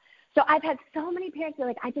all up. So I've had so many parents be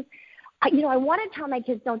like, I want to tell my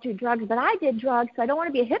kids don't do drugs, but I did drugs, so I don't want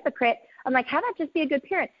to be a hypocrite. I'm like, how about just be a good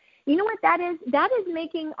parent? You know what that is? That is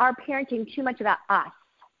making our parenting too much about us.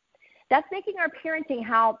 That's making our parenting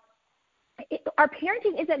our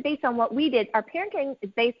parenting isn't based on what we did. Our parenting is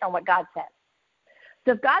based on what God says.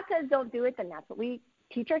 So if God says don't do it, then that's what we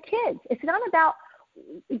teach our kids. It's not about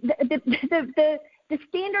the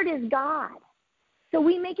standard is God. So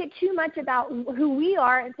we make it too much about who we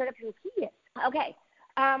are instead of who He is. Okay.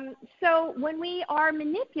 So when we are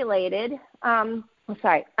manipulated, so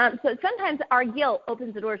sometimes our guilt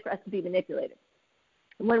opens the doors for us to be manipulated.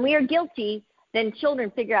 When we are guilty, then children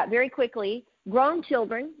figure out very quickly, grown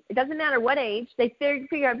children, it doesn't matter what age, they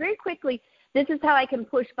figure out very quickly, this is how I can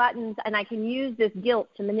push buttons and I can use this guilt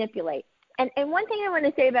to manipulate. And one thing I want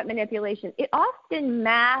to say about manipulation, it often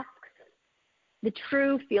masks the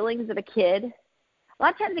true feelings of a kid. A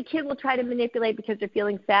lot of times a kid will try to manipulate because they're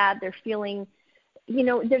feeling sad, they're feeling,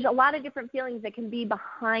 there's a lot of different feelings that can be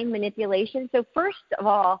behind manipulation. So first of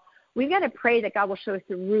all, we've got to pray that God will show us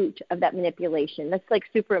the root of that manipulation. That's like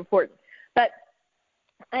super important. But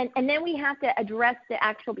and then we have to address the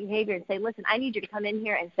actual behavior and say, listen, I need you to come in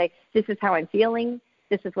here and say, this is how I'm feeling,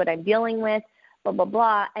 this is what I'm dealing with, blah, blah,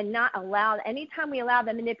 blah, and not allow, anytime we allow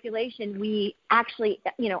the manipulation, we actually,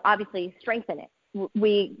 obviously strengthen it.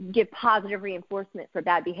 We give positive reinforcement for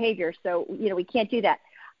bad behavior. So, we can't do that.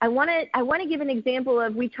 I want to give an example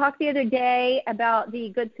of, we talked the other day about the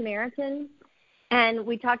Good Samaritan, and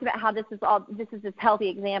we talked about how this is this healthy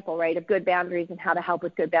example, right, of good boundaries and how to help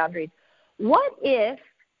with good boundaries. What if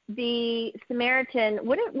the Samaritan,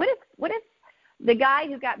 what if the guy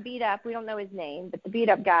who got beat up, we don't know his name, but the beat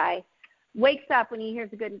up guy, wakes up when he hears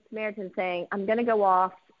the Good Samaritan saying, I'm going to go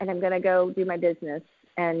off and I'm going to go do my business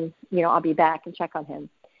and, I'll be back and check on him. And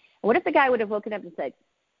what if the guy would have woken up and said,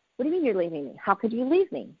 what do you mean you're leaving me? How could you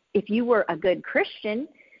leave me? If you were a good Christian,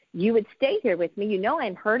 you would stay here with me.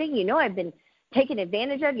 I'm hurting. I've been taken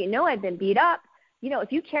advantage of. I've been beat up.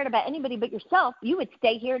 If you cared about anybody but yourself, you would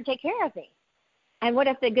stay here and take care of me. And what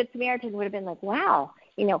if the Good Samaritan would have been like, wow,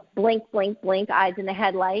 blink, blink, blink, eyes in the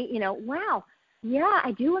headlight, wow, yeah,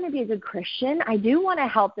 I do want to be a good Christian. I do want to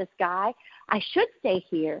help this guy. I should stay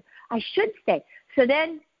here. I should stay. So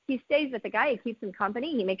then he stays with the guy. He keeps him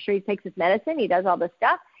company. He makes sure he takes his medicine. He does all this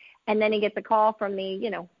stuff. And then he gets a call from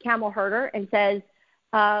the, camel herder and says,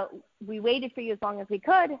 we waited for you as long as we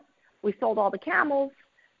could. We sold all the camels.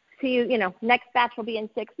 See you, next batch will be in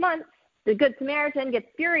 6 months. The Good Samaritan gets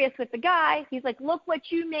furious with the guy. He's like, look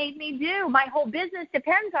what you made me do. My whole business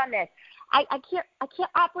depends on this. I can't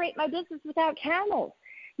operate my business without camels.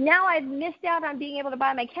 Now I've missed out on being able to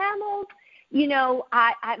buy my camels.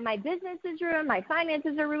 My business is ruined. My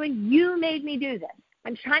finances are ruined. You made me do this.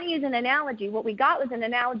 I'm trying to use an analogy. What we got was an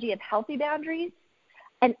analogy of healthy boundaries.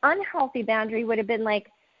 An unhealthy boundary would have been like,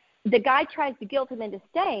 the guy tries to guilt him into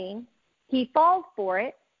staying. He falls for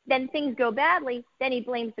it. Then things go badly, then he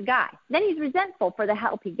blames the guy. Then he's resentful for the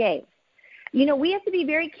help he gave. We have to be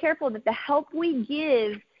very careful that the help we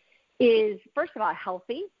give is, first of all,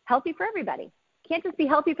 healthy for everybody. It can't just be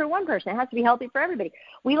healthy for one person. It has to be healthy for everybody.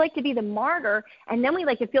 We like to be the martyr, and then we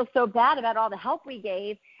like to feel so bad about all the help we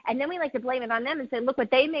gave, and then we like to blame it on them and say, look what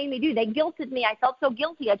they made me do. They guilted me. I felt so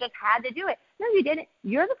guilty. I just had to do it. No, you didn't.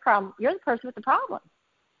 You're the problem. You're the person with the problem.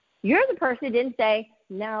 You're the person who didn't say,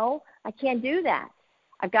 no, I can't do that.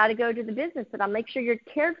 I've got to go to the business, but I'll make sure you're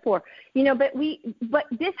cared for. But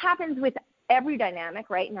this happens with every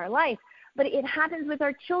dynamic, right, in our life. But it happens with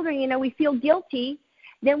our children. We feel guilty,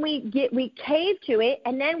 then we cave to it,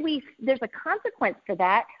 and then there's a consequence for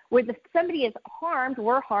that where somebody is harmed.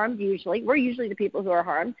 We're harmed usually. We're usually the people who are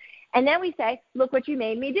harmed. And then we say, look what you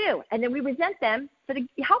made me do. And then we resent them for the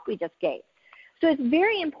help we just gave. So it's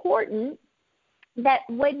very important that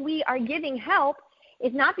when we are giving help,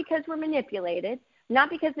 it's not because we're manipulated, not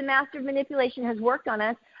because the master of manipulation has worked on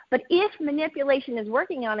us, but if manipulation is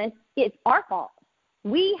working on us, it's our fault.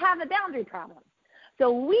 We have a boundary problem. So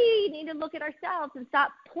we need to look at ourselves and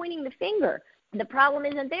stop pointing the finger. The problem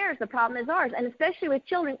isn't theirs. The problem is ours. And especially with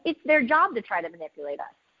children, it's their job to try to manipulate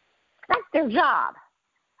us. That's their job.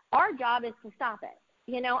 Our job is to stop it.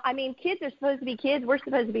 Kids are supposed to be kids. We're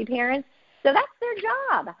supposed to be parents. So that's their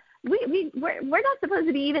job. We're not supposed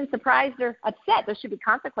to be even surprised or upset. There should be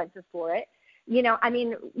consequences for it.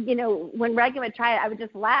 When Reagan would try it, I would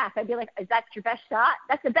just laugh. I'd be like, is that your best shot?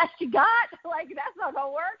 That's the best you got? Like, that's not going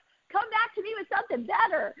to work. Come back to me with something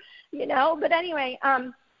better, But anyway,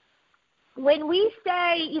 when we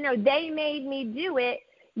say, they made me do it,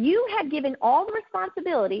 you have given all the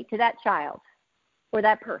responsibility to that child or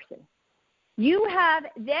that person. You are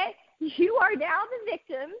now the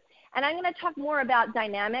victim, and I'm going to talk more about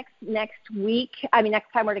dynamics next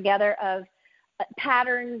time we're together, of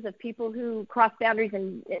patterns of people who cross boundaries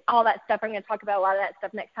and all that stuff. I'm going to talk about a lot of that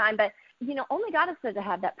stuff next time, but, only God is supposed to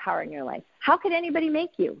have that power in your life. How could anybody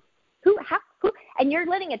make you? Who? And you're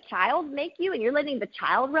letting a child make you, and you're letting the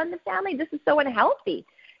child run the family? This is so unhealthy.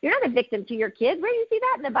 You're not a victim to your kid. Where do you see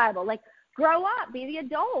that in the Bible? Like, grow up, be the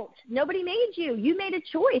adult. Nobody made you. You made a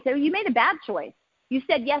choice. Or you made a bad choice. You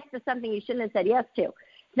said yes to something you shouldn't have said yes to.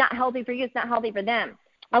 It's not healthy for you. It's not healthy for them.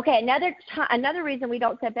 Okay, another reason we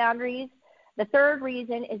don't set boundaries, the third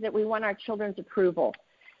reason, is that we want our children's approval.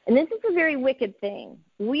 And this is a very wicked thing.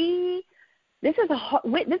 This is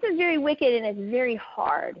very wicked, and it's very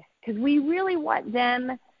hard, because we really want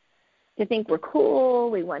them to think we're cool.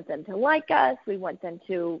 We want them to like us. We want them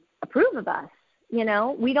to approve of us. We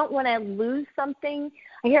don't want to lose something.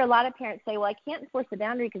 I hear a lot of parents say, well, I can't enforce the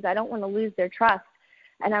boundary because I don't want to lose their trust.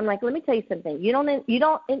 And I'm like, let me tell you something. You don't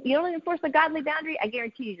enforce a godly boundary, I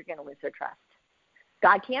guarantee you're going to lose their trust.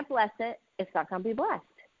 God can't bless it. It's not going to be blessed.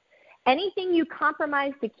 Anything you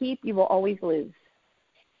compromise to keep, you will always lose.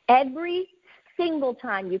 Every single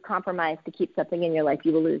time you compromise to keep something in your life,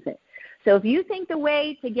 you will lose it. So if you think the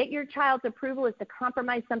way to get your child's approval is to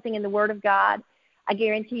compromise something in the Word of God, I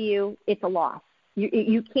guarantee you it's a loss.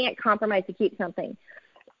 You can't compromise to keep something.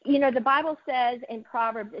 The Bible says in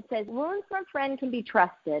Proverbs, it says, wounds from a friend can be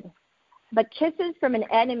trusted, but kisses from an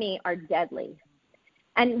enemy are deadly.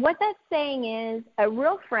 And what that's saying is a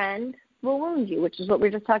real friend will wound you, which is what we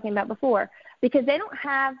were just talking about before, because they don't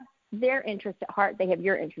have their interest at heart. They have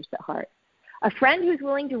your interest at heart. A friend who's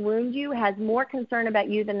willing to wound you has more concern about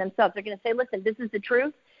you than themselves. They're going to say, listen, this is the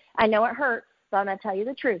truth. I know it hurts, but I'm going to tell you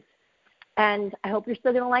the truth. And I hope you're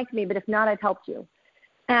still going to like me, but if not, I've helped you.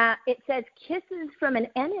 It says kisses from an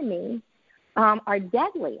enemy are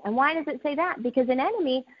deadly. And why does it say that? Because an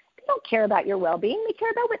enemy, they don't care about your well-being. They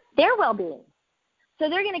care about their well-being. So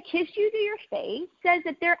they're going to kiss you to your face, says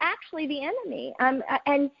that they're actually the enemy.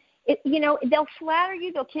 They'll flatter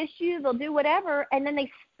you, they'll kiss you, they'll do whatever, and then they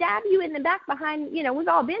stab you in the back behind, we've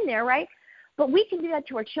all been there, right? But we can do that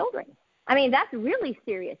to our children. I mean, that's really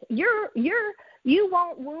serious. You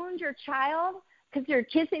won't wound your child because you're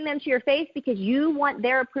kissing them to your face because you want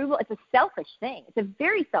their approval. It's a selfish thing. It's a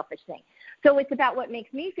very selfish thing. So it's about what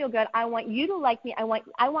makes me feel good. I want you to like me. I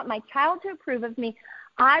want my child to approve of me.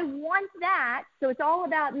 I want that, so it's all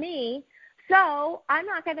about me. So I'm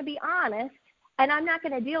not going to be honest, and I'm not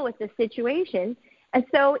going to deal with this situation. And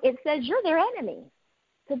so it says you're their enemy.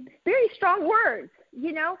 It's very strong words,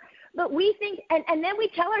 But we think, and then we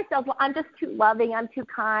tell ourselves, well, I'm just too loving. I'm too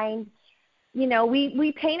kind.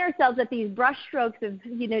 We paint ourselves with these brush strokes of,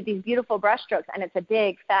 these beautiful brush strokes, and it's a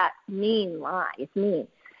big, fat, mean lie. It's mean.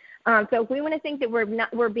 So if we want to think that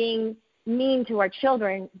we're being mean to our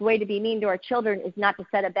children, the way to be mean to our children is not to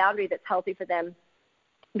set a boundary that's healthy for them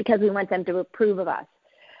because we want them to approve of us.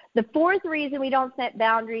 The fourth reason we don't set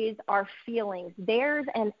boundaries are feelings, theirs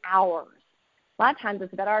and ours. A lot of times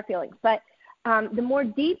it's about our feelings. But the more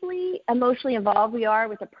deeply emotionally involved we are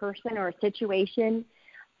with a person or a situation,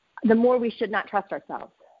 the more we should not trust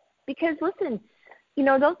ourselves. Because, listen,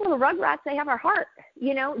 those little rugrats, they have our heart.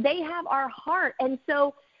 They have our heart. And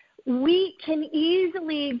so we can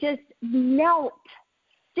easily just melt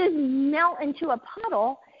into a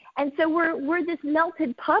puddle. And so we're this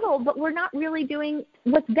melted puddle, but we're not really doing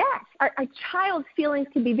what's best. Our child's feelings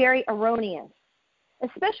can be very erroneous,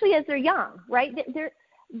 especially as they're young, right?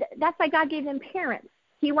 That's why God gave them parents.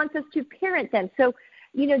 He wants us to parent them. So,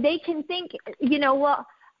 they can think,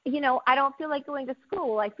 I don't feel like going to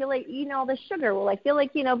school. I feel like, all the sugar. Well, I feel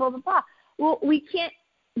like, blah, blah, blah. Well, we can't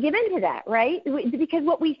give into that, right? Because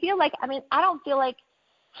what we feel like, I don't feel like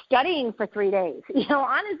studying for 3 days.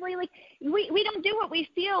 Honestly, like we don't do what we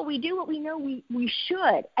feel. We do what we know we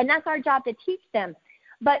should. And that's our job to teach them.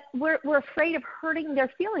 But we're afraid of hurting their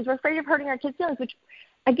feelings. We're afraid of hurting our kids' feelings, which,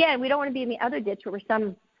 again, we don't want to be in the other ditch where we're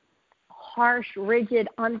some harsh, rigid,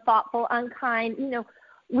 unthoughtful, unkind.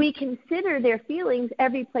 We consider their feelings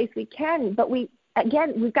every place we can. But we've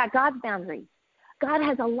got God's boundaries. God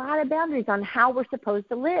has a lot of boundaries on how we're supposed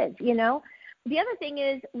to live, The other thing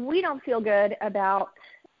is we don't feel good about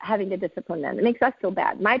having to discipline them. It makes us feel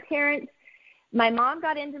bad. My mom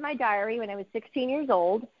got into my diary when I was 16 years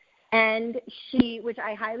old, and which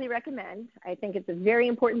I highly recommend. I think it's a very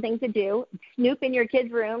important thing to do. Snoop in your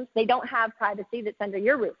kids' rooms. They don't have privacy that's under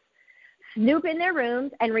your roof. Snoop in their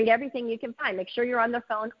rooms and read everything you can find. Make sure you're on the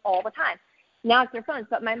phone all the time. Now it's their phones.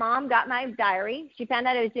 But my mom got my diary. She found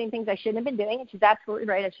out I was doing things I shouldn't have been doing, and she's absolutely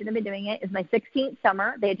right. I shouldn't have been doing it. It was my 16th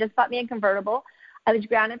summer. They had just bought me a convertible. I was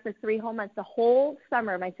grounded for 3 whole months. The whole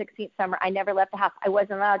summer, my 16th summer, I never left the house. I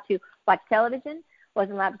wasn't allowed to watch television,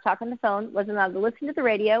 wasn't allowed to talk on the phone, wasn't allowed to listen to the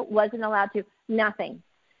radio, wasn't allowed to nothing.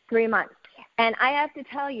 3 months. And I have to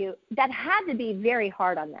tell you, that had to be very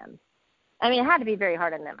hard on them. I mean, it had to be very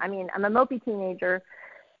hard on them. I mean, I'm a mopey teenager.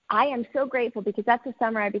 I am so grateful because that's the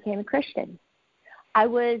summer I became a Christian. I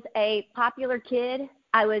was a popular kid.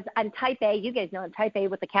 I'm type A. You guys know I'm type A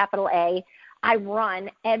with a capital A. I run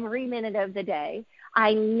every minute of the day.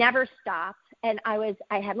 I never stopped, and I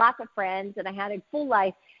had lots of friends, and I had a full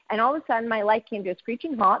life. And all of a sudden, my life came to a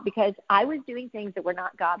screeching halt because I was doing things that were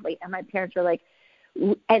not godly. And my parents were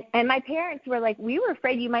like, we were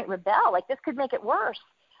afraid you might rebel. Like, this could make it worse,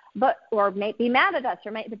 or may be mad at us,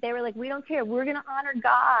 but they were like, we don't care. We're going to honor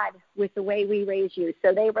God with the way we raise you.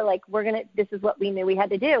 So they were like, this is what we knew we had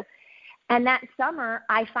to do. And that summer,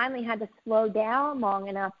 I finally had to slow down long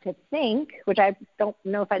enough to think, which I don't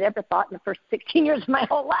know if I'd ever thought in the first 16 years of my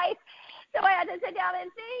whole life. So I had to sit down and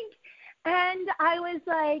think. And I was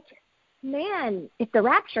like, man, if the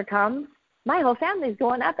rapture comes, my whole family's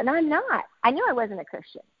going up, and I'm not. I knew I wasn't a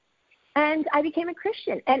Christian. And I became a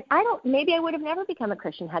Christian. And maybe I would have never become a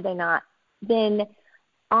Christian had I not been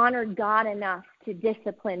honored God enough to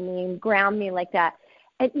discipline me and ground me like that.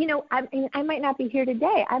 And, I might not be here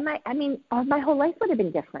today. My whole life would have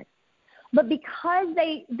been different. But because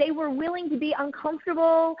they were willing to be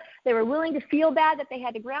uncomfortable, they were willing to feel bad that they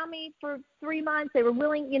had to ground me for 3 months. They were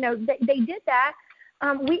willing, they did that.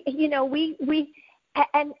 And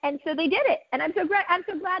so they did it. And I'm so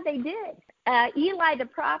glad they did. Eli the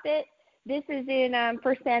prophet, this is in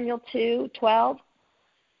 1 Samuel 2:12.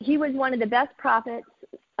 He was one of the best prophets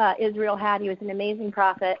Israel had. He was an amazing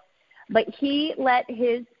prophet. But he let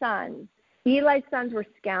his sons, Eli's sons were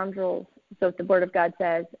scoundrels, so the word of God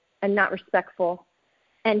says, and not respectful.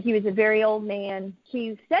 And he was a very old man.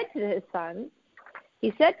 He said to his sons,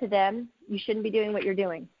 he said to them, you shouldn't be doing what you're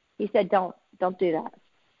doing. He said, don't do that.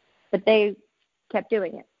 But they kept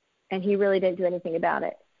doing it, and he really didn't do anything about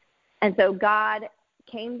it. And so God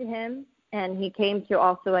came to him, and he came to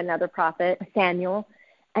also another prophet, Samuel,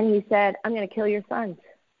 and he said, I'm going to kill your sons,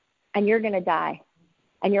 and you're going to die.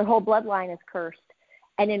 And your whole bloodline is cursed.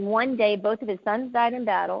 And in one day, both of his sons died in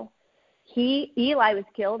battle. Eli was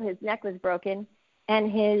killed. His neck was broken.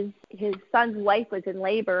 And his son's wife was in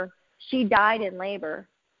labor. She died in labor.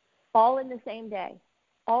 All in the same day.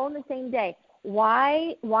 All in the same day.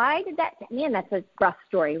 Why did that? Man, that's a rough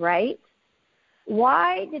story, right?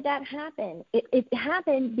 Why did that happen? It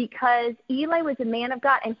happened because Eli was a man of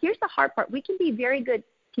God. And here's the hard part. We can be very good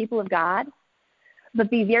people of God,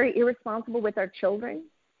 but be very irresponsible with our children.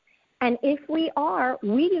 And if we are,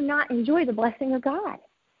 we do not enjoy the blessing of God.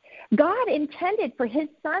 God intended for his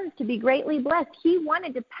sons to be greatly blessed. He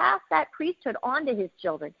wanted to pass that priesthood on to his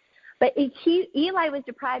children. But Eli was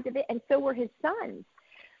deprived of it, and so were his sons.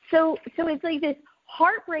 So it's like this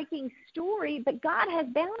heartbreaking story, but God has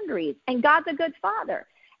boundaries, and God's a good father.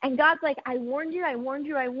 And God's like, I warned you, I warned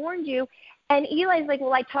you, I warned you. And Eli's like,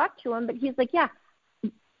 well, I talked to him, but he's like, yeah,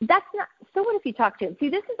 that's not, so what if you talk to him? See,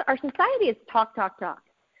 this is, our society is talk, talk, talk.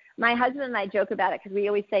 My husband and I joke about it because we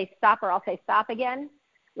always say stop, or I'll say stop again.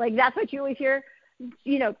 Like, that's what you always hear,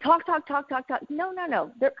 talk, talk, talk, talk, talk. No.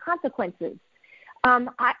 There are consequences.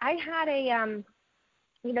 I had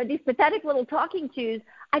these pathetic little talking tos.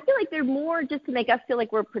 I feel like they're more just to make us feel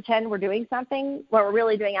like pretend we're doing something while we're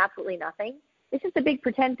really doing absolutely nothing. It's just a big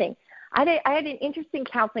pretend thing. I had an interesting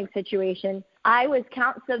counseling situation.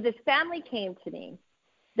 So this family came to me.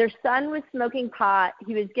 Their son was smoking pot.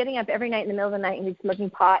 He was getting up every night in the middle of the night, and he was smoking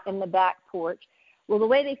pot in the back porch. Well, the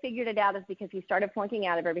way they figured it out is because he started flunking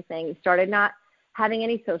out of everything. He started not having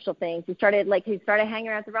any social things. He started hanging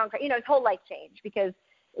around the wrong crowd. His whole life changed because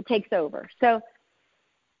it takes over. So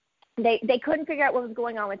they couldn't figure out what was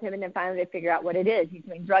going on with him, and then finally they figured out what it is. He's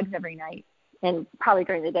doing drugs every night and probably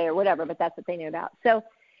during the day or whatever, but that's what they knew about. So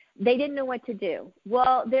they didn't know what to do.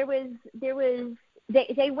 Well, they went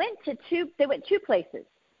two places.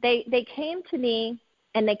 They came to me,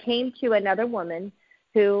 and they came to another woman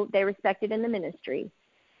who they respected in the ministry.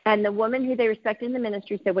 And the woman who they respected in the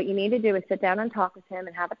ministry said, what you need to do is sit down and talk with him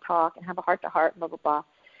and have a talk and have a heart-to-heart, blah, blah, blah.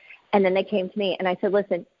 And then they came to me, and I said,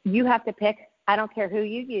 listen, you have to pick. I don't care who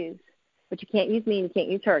you use, but you can't use me and you can't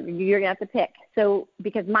use her. You're going to have to pick. So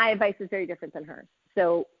because my advice is very different than hers.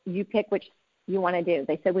 So you pick which you want to do.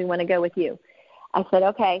 They said, we want to go with you. I said,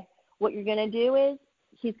 okay, what you're going to do is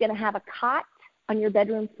he's going to have a cot on your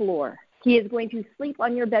bedroom floor. He is going to sleep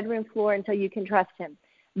on your bedroom floor until you can trust him.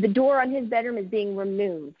 The door on his bedroom is being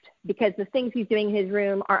removed because the things he's doing in his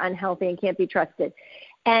room are unhealthy and can't be trusted.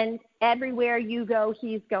 And everywhere you go,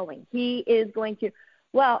 he's going. He is going to.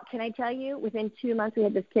 Well, can I tell you, within 2 months, we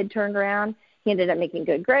had this kid turned around. He ended up making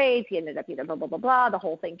good grades. He ended up, blah, blah, blah, blah. The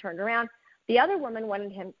whole thing turned around. The other woman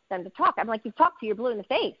wanted them to talk. I'm like, you've talked to your blue in the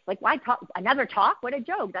face. Like, why talk? Another talk? What a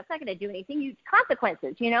joke. That's not going to do anything. You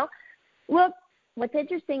consequences, Well, what's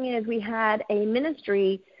interesting is we had a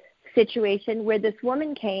ministry situation where this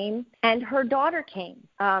woman came and her daughter came,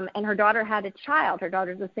 and her daughter had a child. Her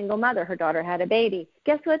daughter's a single mother. Her daughter had a baby.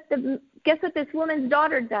 Guess what this woman's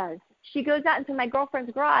daughter does? She goes out into my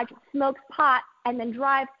girlfriend's garage, smokes pot, and then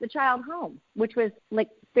drives the child home, which was like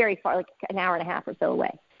very far, like an hour and a half or so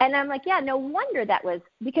away. And I'm like, yeah, no wonder that was,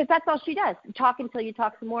 because that's all she does. Talk until you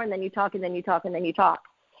talk some more, and then you talk, and then you talk, and then you talk.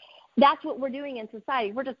 That's what we're doing in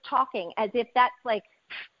society. We're just talking as if that's like,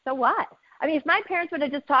 so what? I mean, if my parents would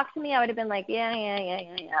have just talked to me, I would have been like,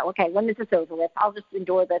 yeah. Okay, when is this over with? I'll just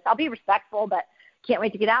endure this. I'll be respectful, but can't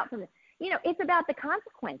wait to get out from this. It's about the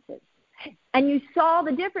consequences. And you saw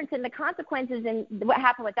the difference in the consequences in what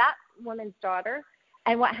happened with that woman's daughter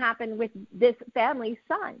and what happened with this family's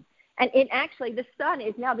son. And actually, the son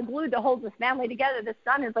is now the glue that holds this family together. The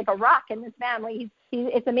son is like a rock in this family.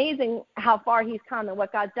 It's amazing how far he's come and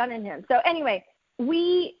what God's done in him. So anyway,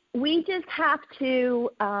 we just have to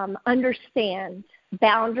understand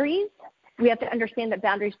boundaries. We have to understand that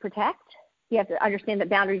boundaries protect. We have to understand that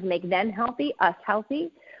boundaries make them healthy, us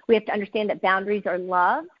healthy. We have to understand that boundaries are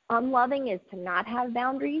love. Unloving is to not have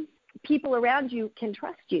boundaries. People around you can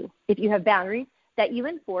trust you if you have boundaries that you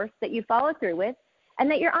enforce, that you follow through with, and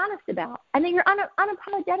that you're honest about, and that you're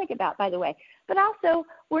unapologetic about, by the way. But also,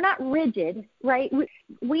 we're not rigid, right?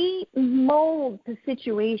 We mold the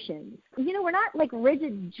situations. We're not like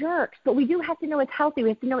rigid jerks, but we do have to know it's healthy. We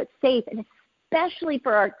have to know it's safe, and especially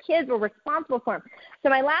for our kids, we're responsible for them. So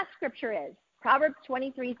my last scripture is Proverbs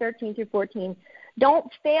 23:13-14.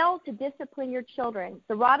 Don't fail to discipline your children.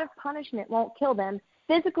 The rod of punishment won't kill them.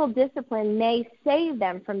 Physical discipline may save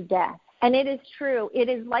them from death. And it is true. It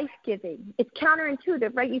is life-giving. It's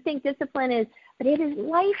counterintuitive, right? You think discipline is, but it is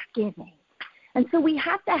life-giving. And so we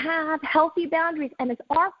have to have healthy boundaries, and it's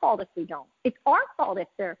our fault if we don't. It's our fault if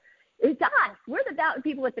it's us. We're the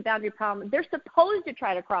people with the boundary problem. They're supposed to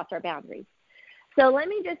try to cross our boundaries. So let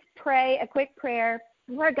me just pray a quick prayer.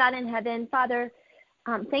 Lord God in heaven, Father,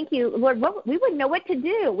 thank you. Lord, we wouldn't know what to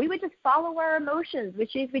do. We would just follow our emotions,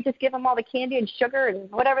 which is we just give them all the candy and sugar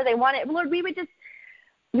and whatever they wanted. Lord, we would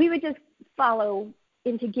just follow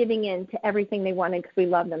into giving in to everything they wanted because we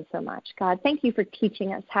love them so much. God, thank you for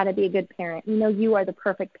teaching us how to be a good parent. We know you are the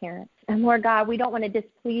perfect parent. And Lord God, we don't want to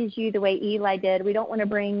displease you the way Eli did. We don't want to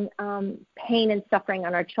bring pain and suffering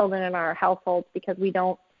on our children and our households because we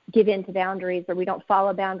don't give in to boundaries or we don't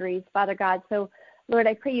follow boundaries, Father God. So, Lord,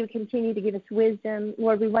 I pray you continue to give us wisdom.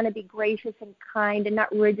 Lord, we want to be gracious and kind and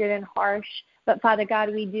not rigid and harsh. But, Father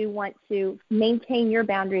God, we do want to maintain your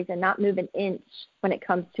boundaries and not move an inch when it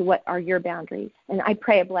comes to what are your boundaries. And I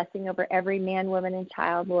pray a blessing over every man, woman, and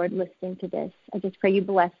child, Lord, listening to this. I just pray you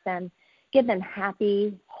bless them. Give them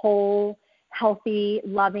happy, whole, healthy,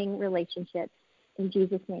 loving relationships. In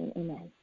Jesus' name, amen.